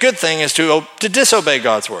the good thing is to disobey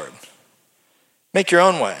God's word. Make your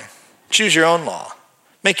own way. Choose your own law.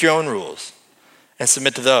 Make your own rules and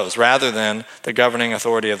submit to those rather than the governing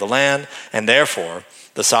authority of the land and therefore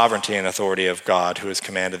the sovereignty and authority of God who has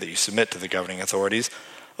commanded that you submit to the governing authorities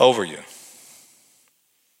over you.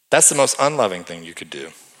 That's the most unloving thing you could do.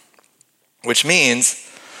 Which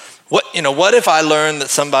means, what if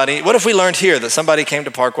we learned here that somebody came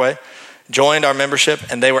to Parkway, joined our membership,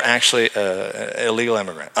 and they were actually an illegal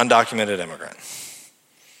immigrant, undocumented immigrant?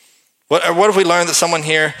 What if we learned that someone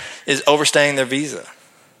here is overstaying their visa?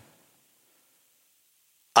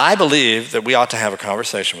 I believe that we ought to have a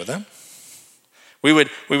conversation with them. We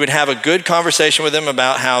would have a good conversation with them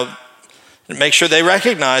about how to make sure they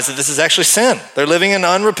recognize that this is actually sin. They're living in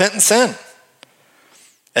unrepentant sin.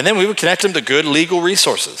 And then we would connect them to good legal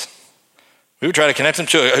resources. We would try to connect them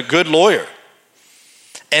to a good lawyer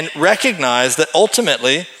and recognize that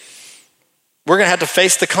ultimately we're going to have to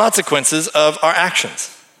face the consequences of our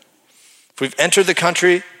actions. If we've entered the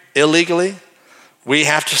country illegally, we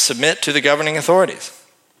have to submit to the governing authorities.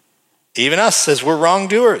 Even us, as we're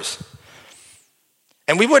wrongdoers.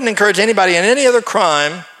 And we wouldn't encourage anybody in any other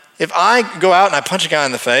crime if I go out and I punch a guy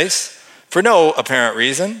in the face for no apparent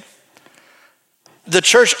reason. The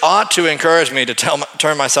church ought to encourage me to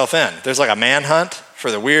turn myself in. There's like a manhunt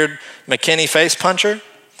for the weird McKinney face puncher.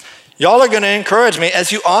 Y'all are going to encourage me,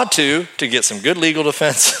 as you ought to get some good legal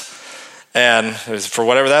defense and for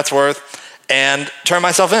whatever that's worth, and turn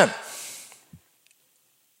myself in.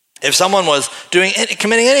 If someone was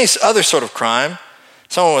committing any other sort of crime,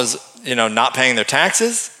 someone was, not paying their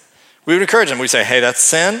taxes, we would encourage them. We'd say, hey, that's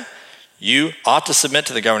sin. You ought to submit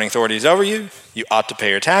to the governing authorities over you. You ought to pay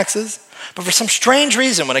your taxes. But for some strange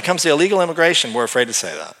reason, when it comes to illegal immigration, we're afraid to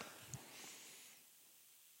say that.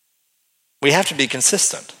 We have to be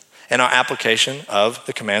consistent in our application of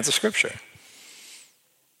the commands of Scripture.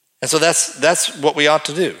 And so that's what we ought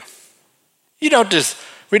to do. We don't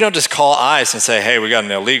just call ICE and say, hey, we got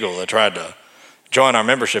an illegal that tried to join our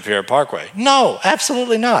membership here at Parkway. No,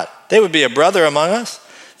 absolutely not. They would be a brother among us.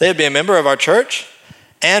 They would be a member of our church,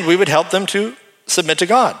 and we would help them to submit to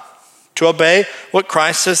God, to obey what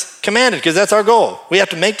Christ has commanded, because that's our goal. We have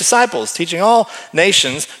to make disciples, teaching all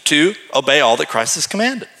nations to obey all that Christ has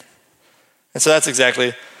commanded. And so that's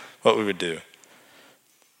exactly what we would do.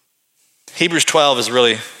 Hebrews 12 is a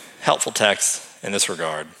really helpful text in this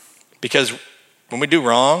regard, because when we do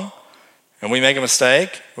wrong and we make a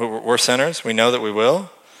mistake, we're sinners, we know that we will,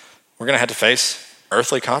 we're going to have to face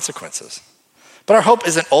earthly consequences. But our hope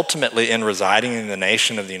isn't ultimately in residing in the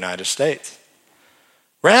nation of the United States.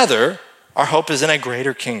 Rather, our hope is in a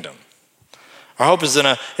greater kingdom. Our hope is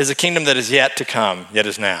a kingdom that is yet to come, yet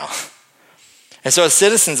is now. And so as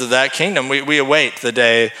citizens of that kingdom, we await the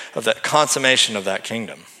day of the consummation of that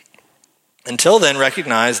kingdom. Until then,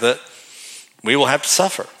 recognize that we will have to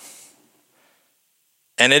suffer.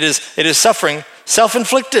 And it is suffering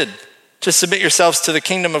self-inflicted to submit yourselves to the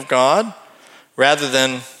kingdom of God rather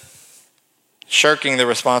than shirking the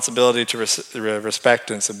responsibility to respect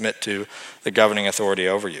and submit to the governing authority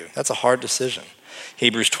over you. That's a hard decision.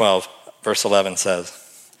 Hebrews 12, verse 11 says,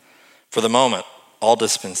 for the moment, all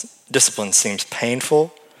discipline seems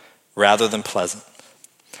painful rather than pleasant,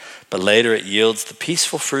 but later it yields the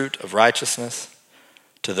peaceful fruit of righteousness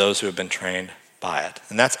to those who have been trained by it.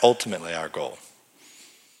 And that's ultimately our goal.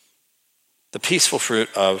 The peaceful fruit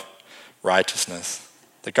of righteousness,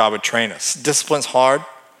 that God would train us. Discipline's hard.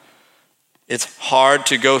 It's hard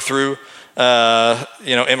to go through,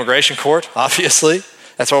 immigration court, obviously.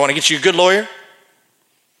 That's why I want to get you a good lawyer.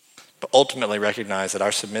 But ultimately recognize that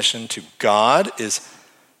our submission to God is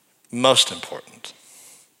most important.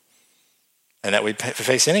 And that we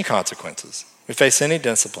face any consequences. We face any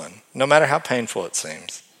discipline, no matter how painful it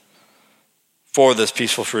seems, for this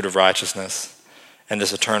peaceful fruit of righteousness and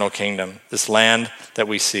this eternal kingdom, this land that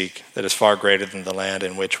we seek that is far greater than the land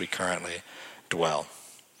in which we currently dwell.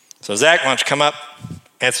 So Zach, why don't you come up,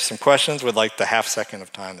 answer some questions with like the half second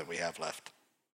of time that we have left.